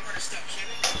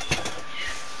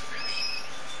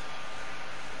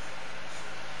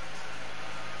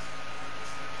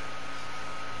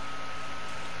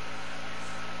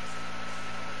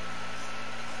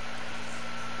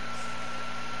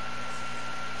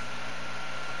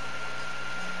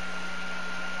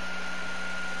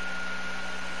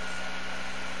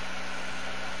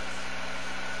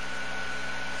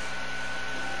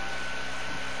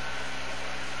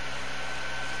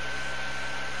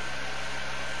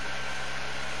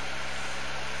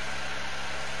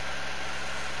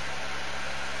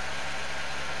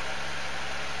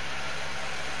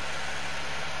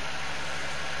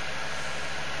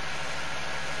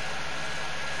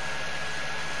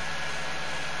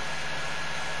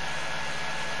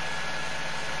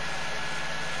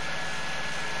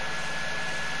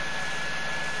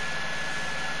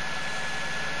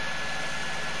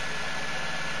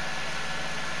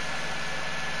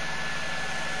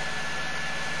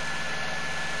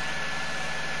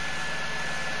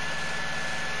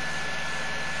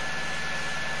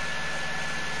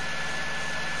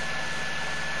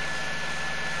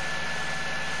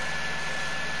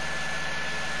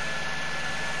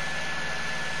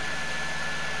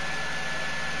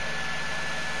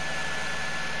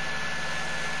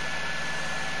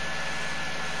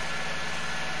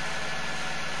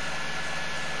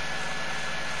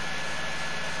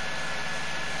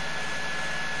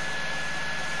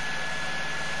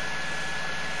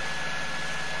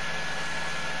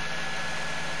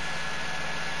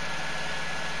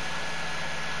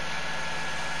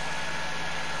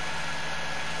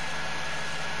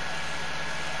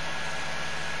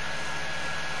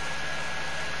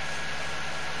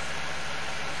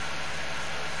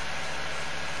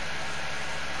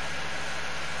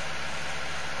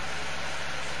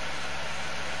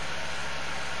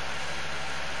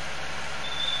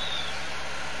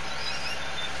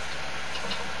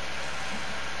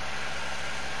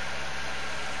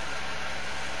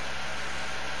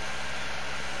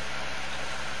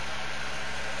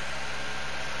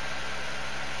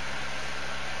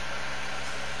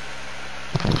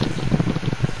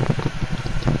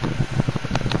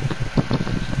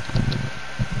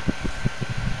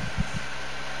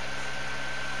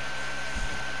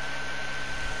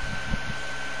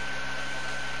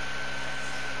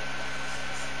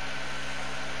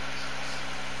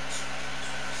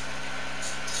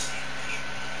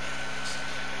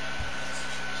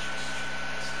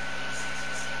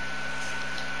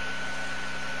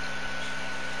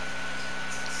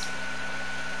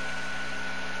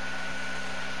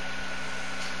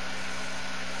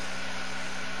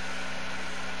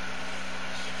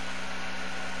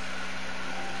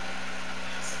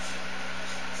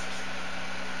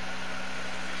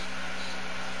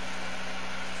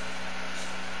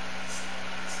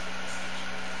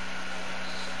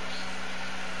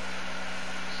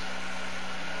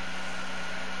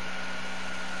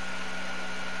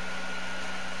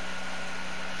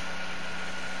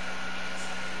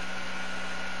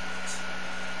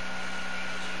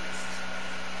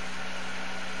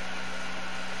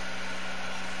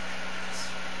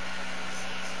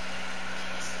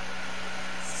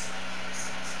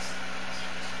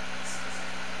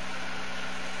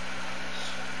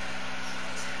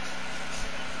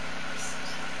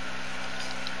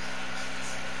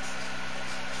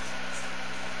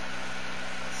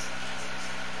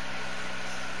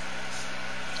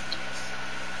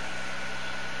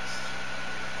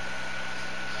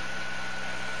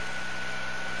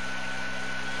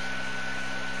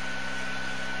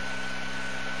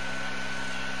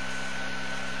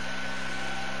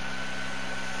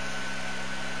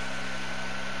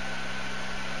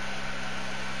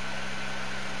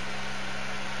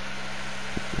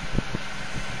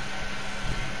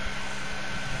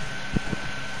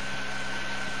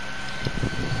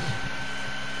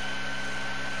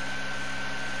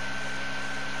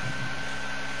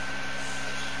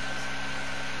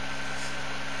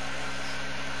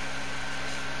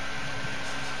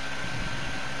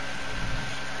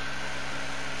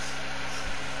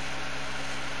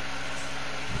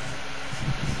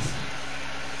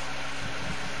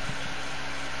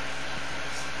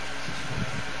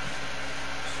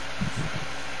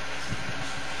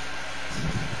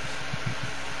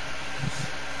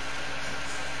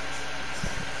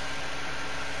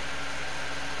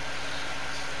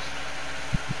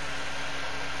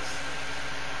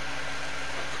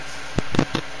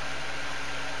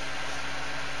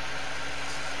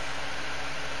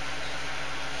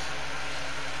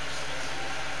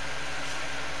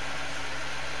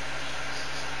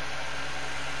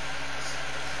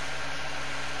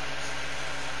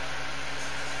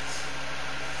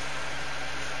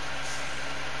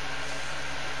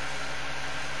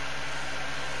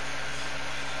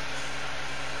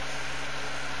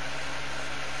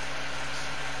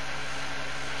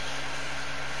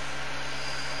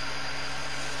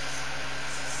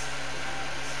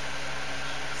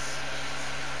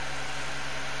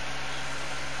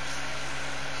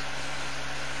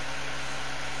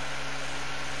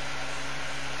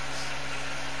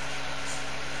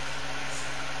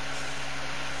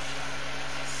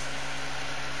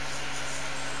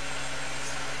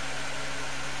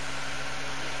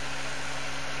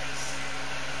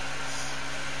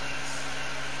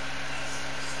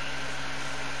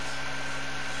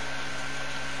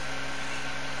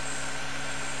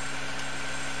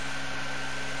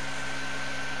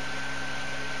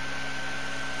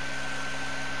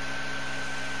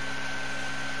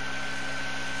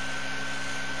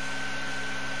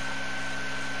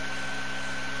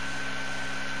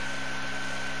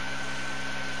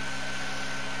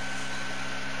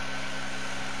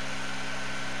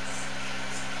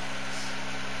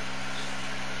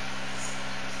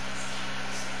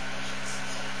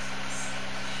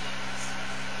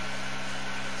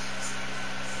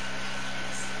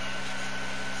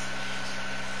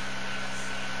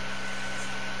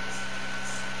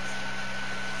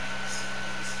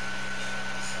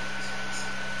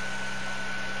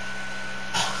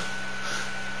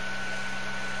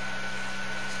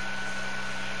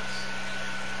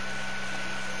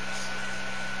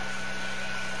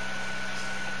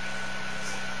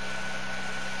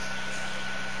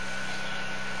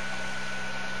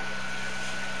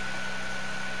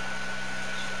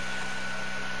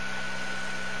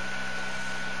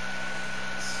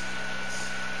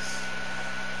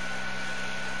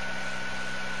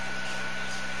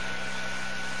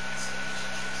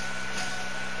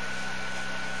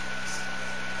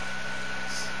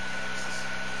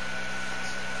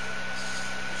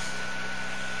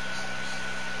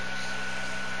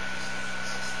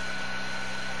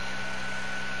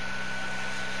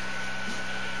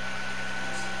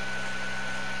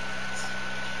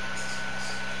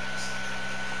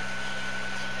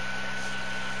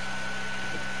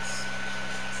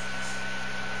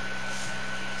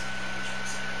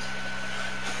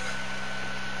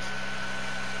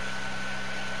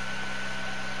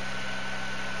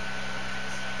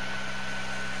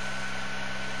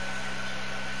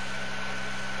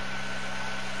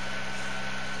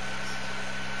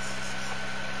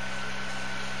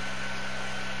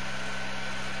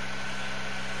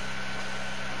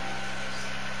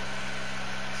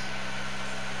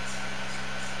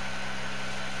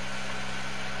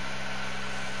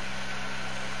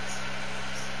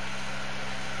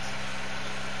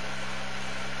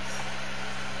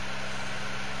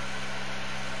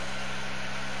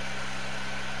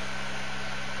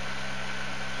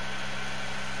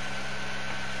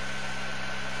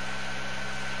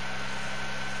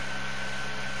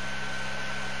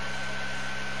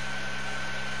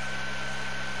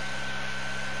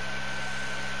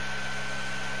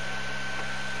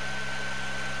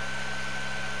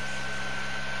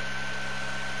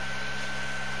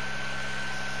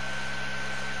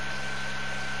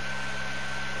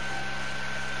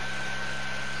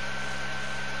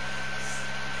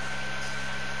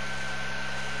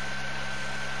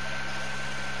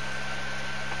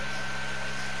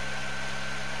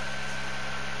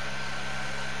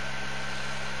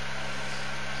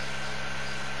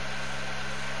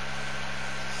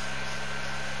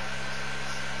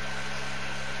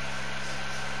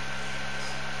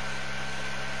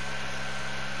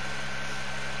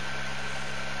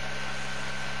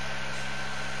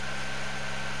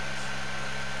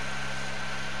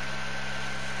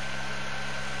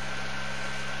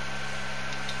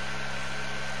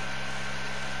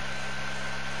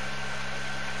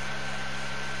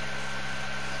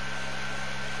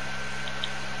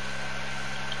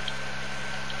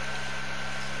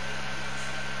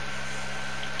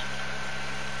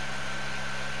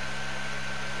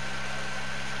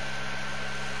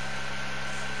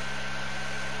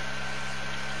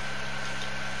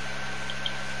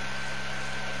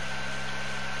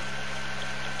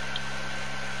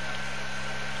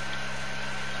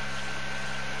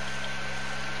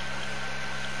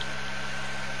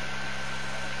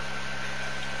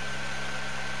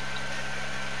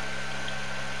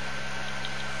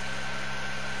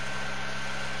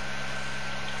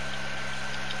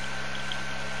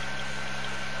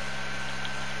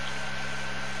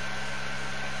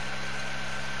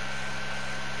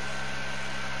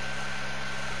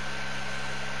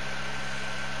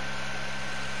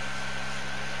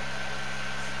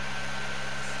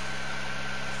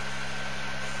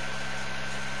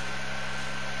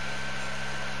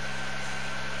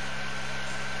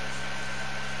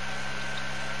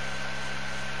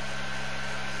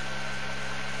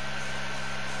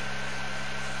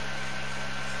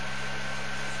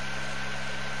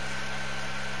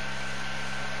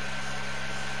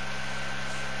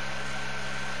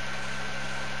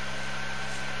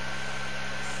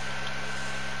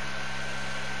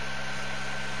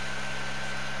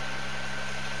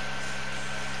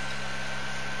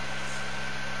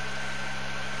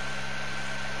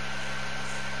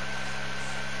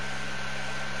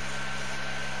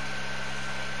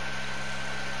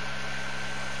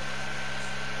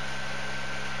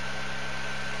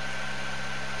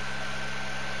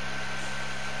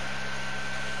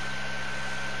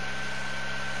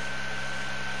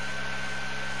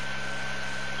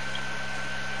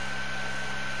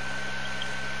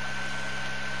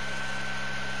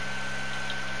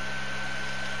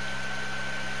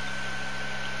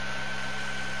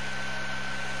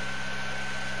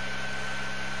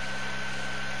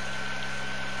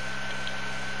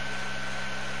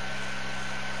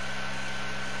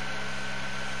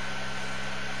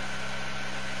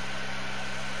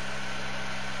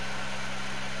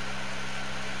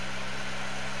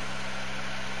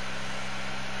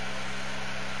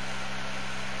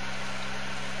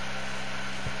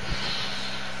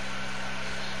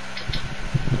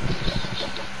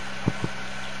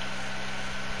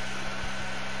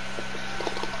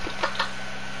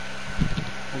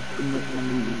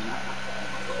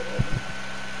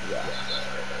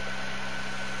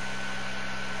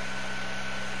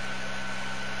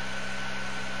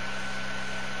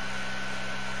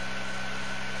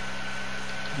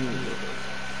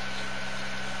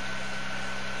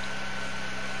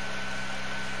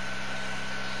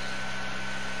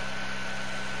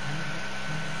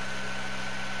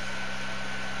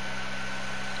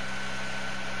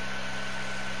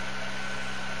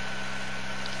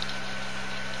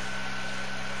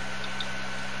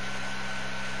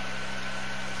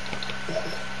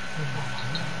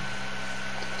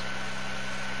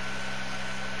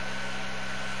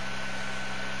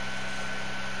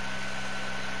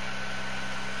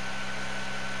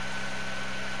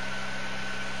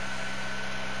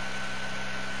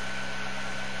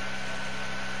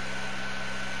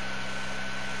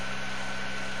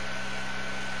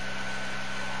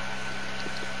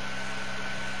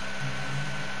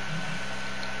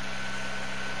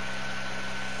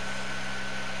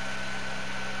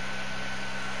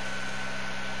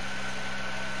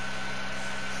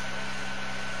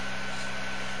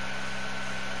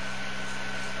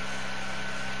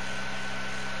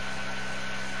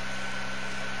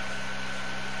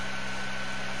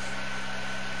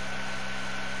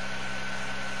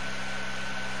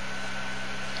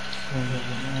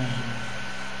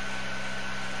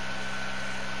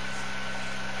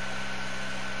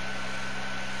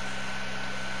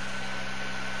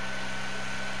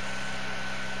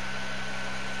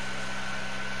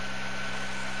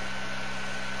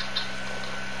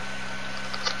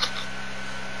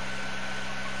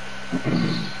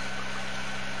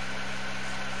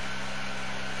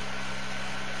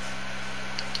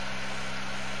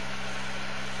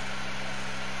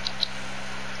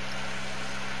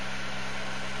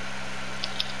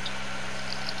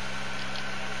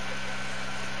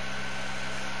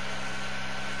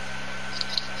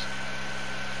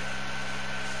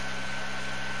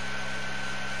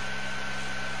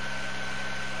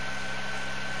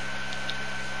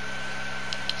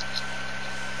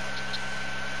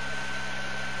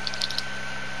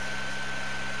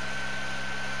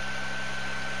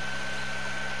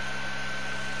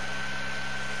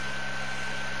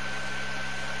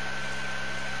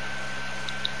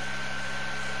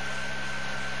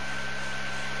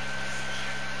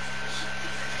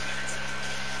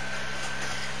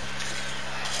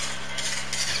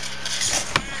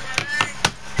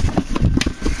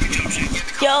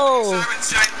 Yo,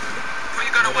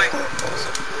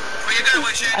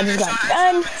 I just got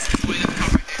done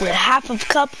with a half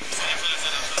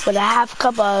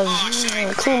cup of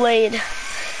Kool-Aid,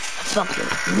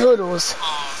 fucking noodles.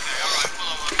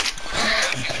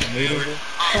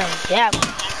 Hell yeah.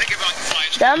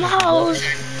 Them hoes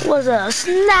was a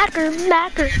snacker.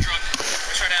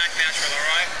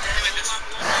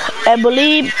 And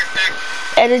believe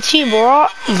and achieve raw.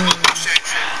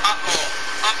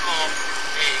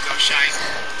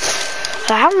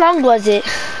 How long was it?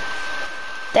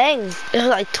 Dang, it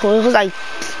was like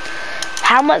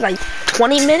how much? Like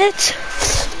 20 minutes?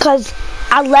 Cause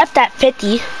I left at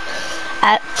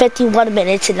 51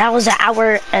 minutes, and that was an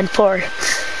hour and 4.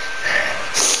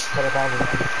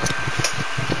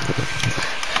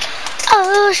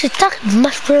 Oh, she's talking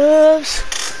mushrooms.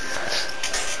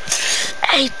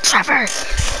 Hey, Trevor,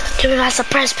 give me my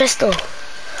suppressed pistol.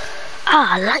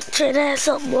 I like your ass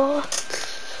up, boy.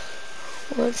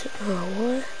 What's it?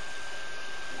 What?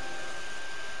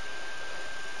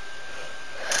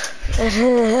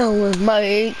 With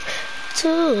my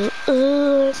two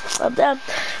I'm down.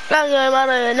 Not good, I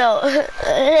don't even know.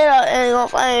 Ain't gonna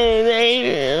find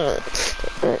me.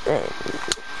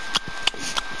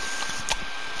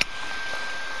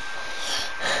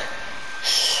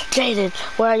 Jaden,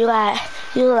 where are you at?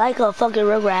 You look like a fucking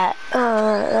rugrat.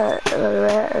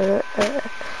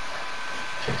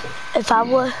 If I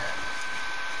would.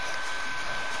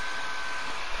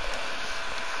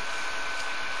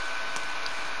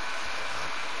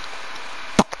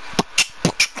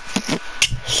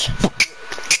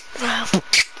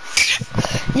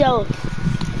 Yo,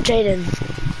 Jaden.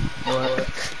 What?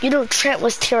 You know Trent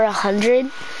was tier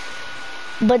 100,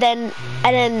 but then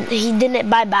he didn't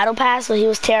buy Battle Pass, so he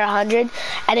was tier 100,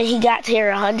 and then he got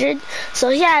tier 100, so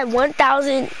he had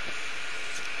 1,000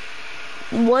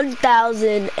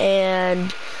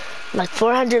 and like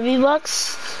 400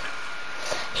 V-Bucks.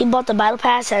 He bought the Battle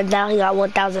Pass, and now he got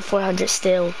 1,400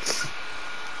 still.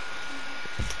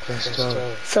 That's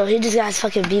dope. So he just got his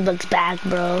fucking V-Bucks back,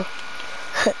 bro.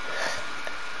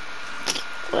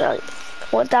 Well,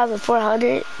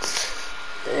 1,400.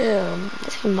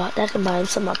 That can buy him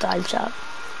some at the item shop.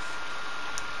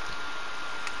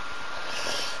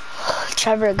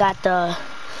 Trevor got the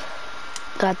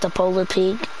Polar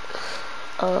Peak,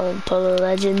 Polar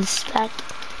Legends pack.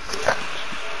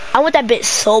 I want that bit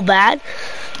so bad.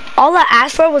 All I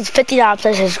asked for was $50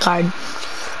 PlayStation card.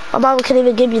 My mama couldn't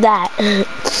even give me that.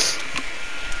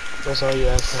 That's all you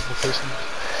asked for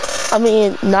Christmas? I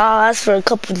mean, nah, I asked for a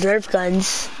couple Nerf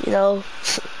guns, you know.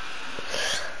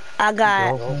 I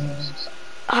got,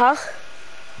 huh?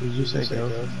 Did you say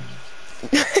girlfriend?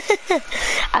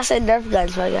 I said Nerf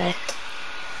guns, my guy.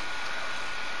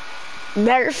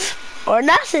 Nerf or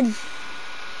nothing.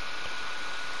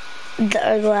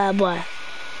 Glad boy.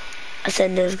 I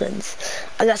said Nerf guns.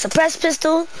 I got suppressed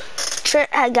pistol. Trent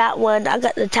had got one. I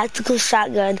got the tactical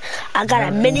shotgun. I got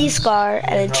a mini scar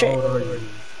and a Trent.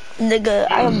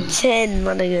 Nigga, I am 10,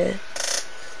 my nigga.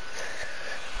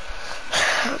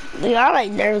 Nigga, I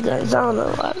like Nerf guns. I don't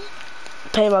know why.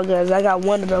 Paintball guns. I got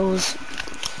one of those.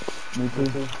 Me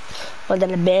too. One that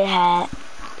the bear had.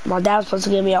 My dad was supposed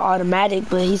to give me an automatic,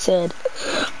 but he said,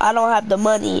 I don't have the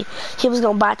money. He was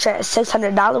gonna buy Trent a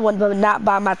 $600 one, but not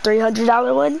buy my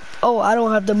 $300 one. Oh, I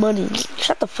don't have the money.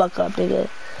 Shut the fuck up, nigga.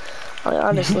 Like,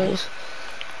 honestly.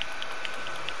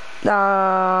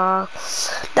 Nah.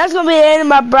 That's gonna be the end of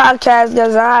my broadcast,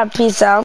 guys. Alright, peace out.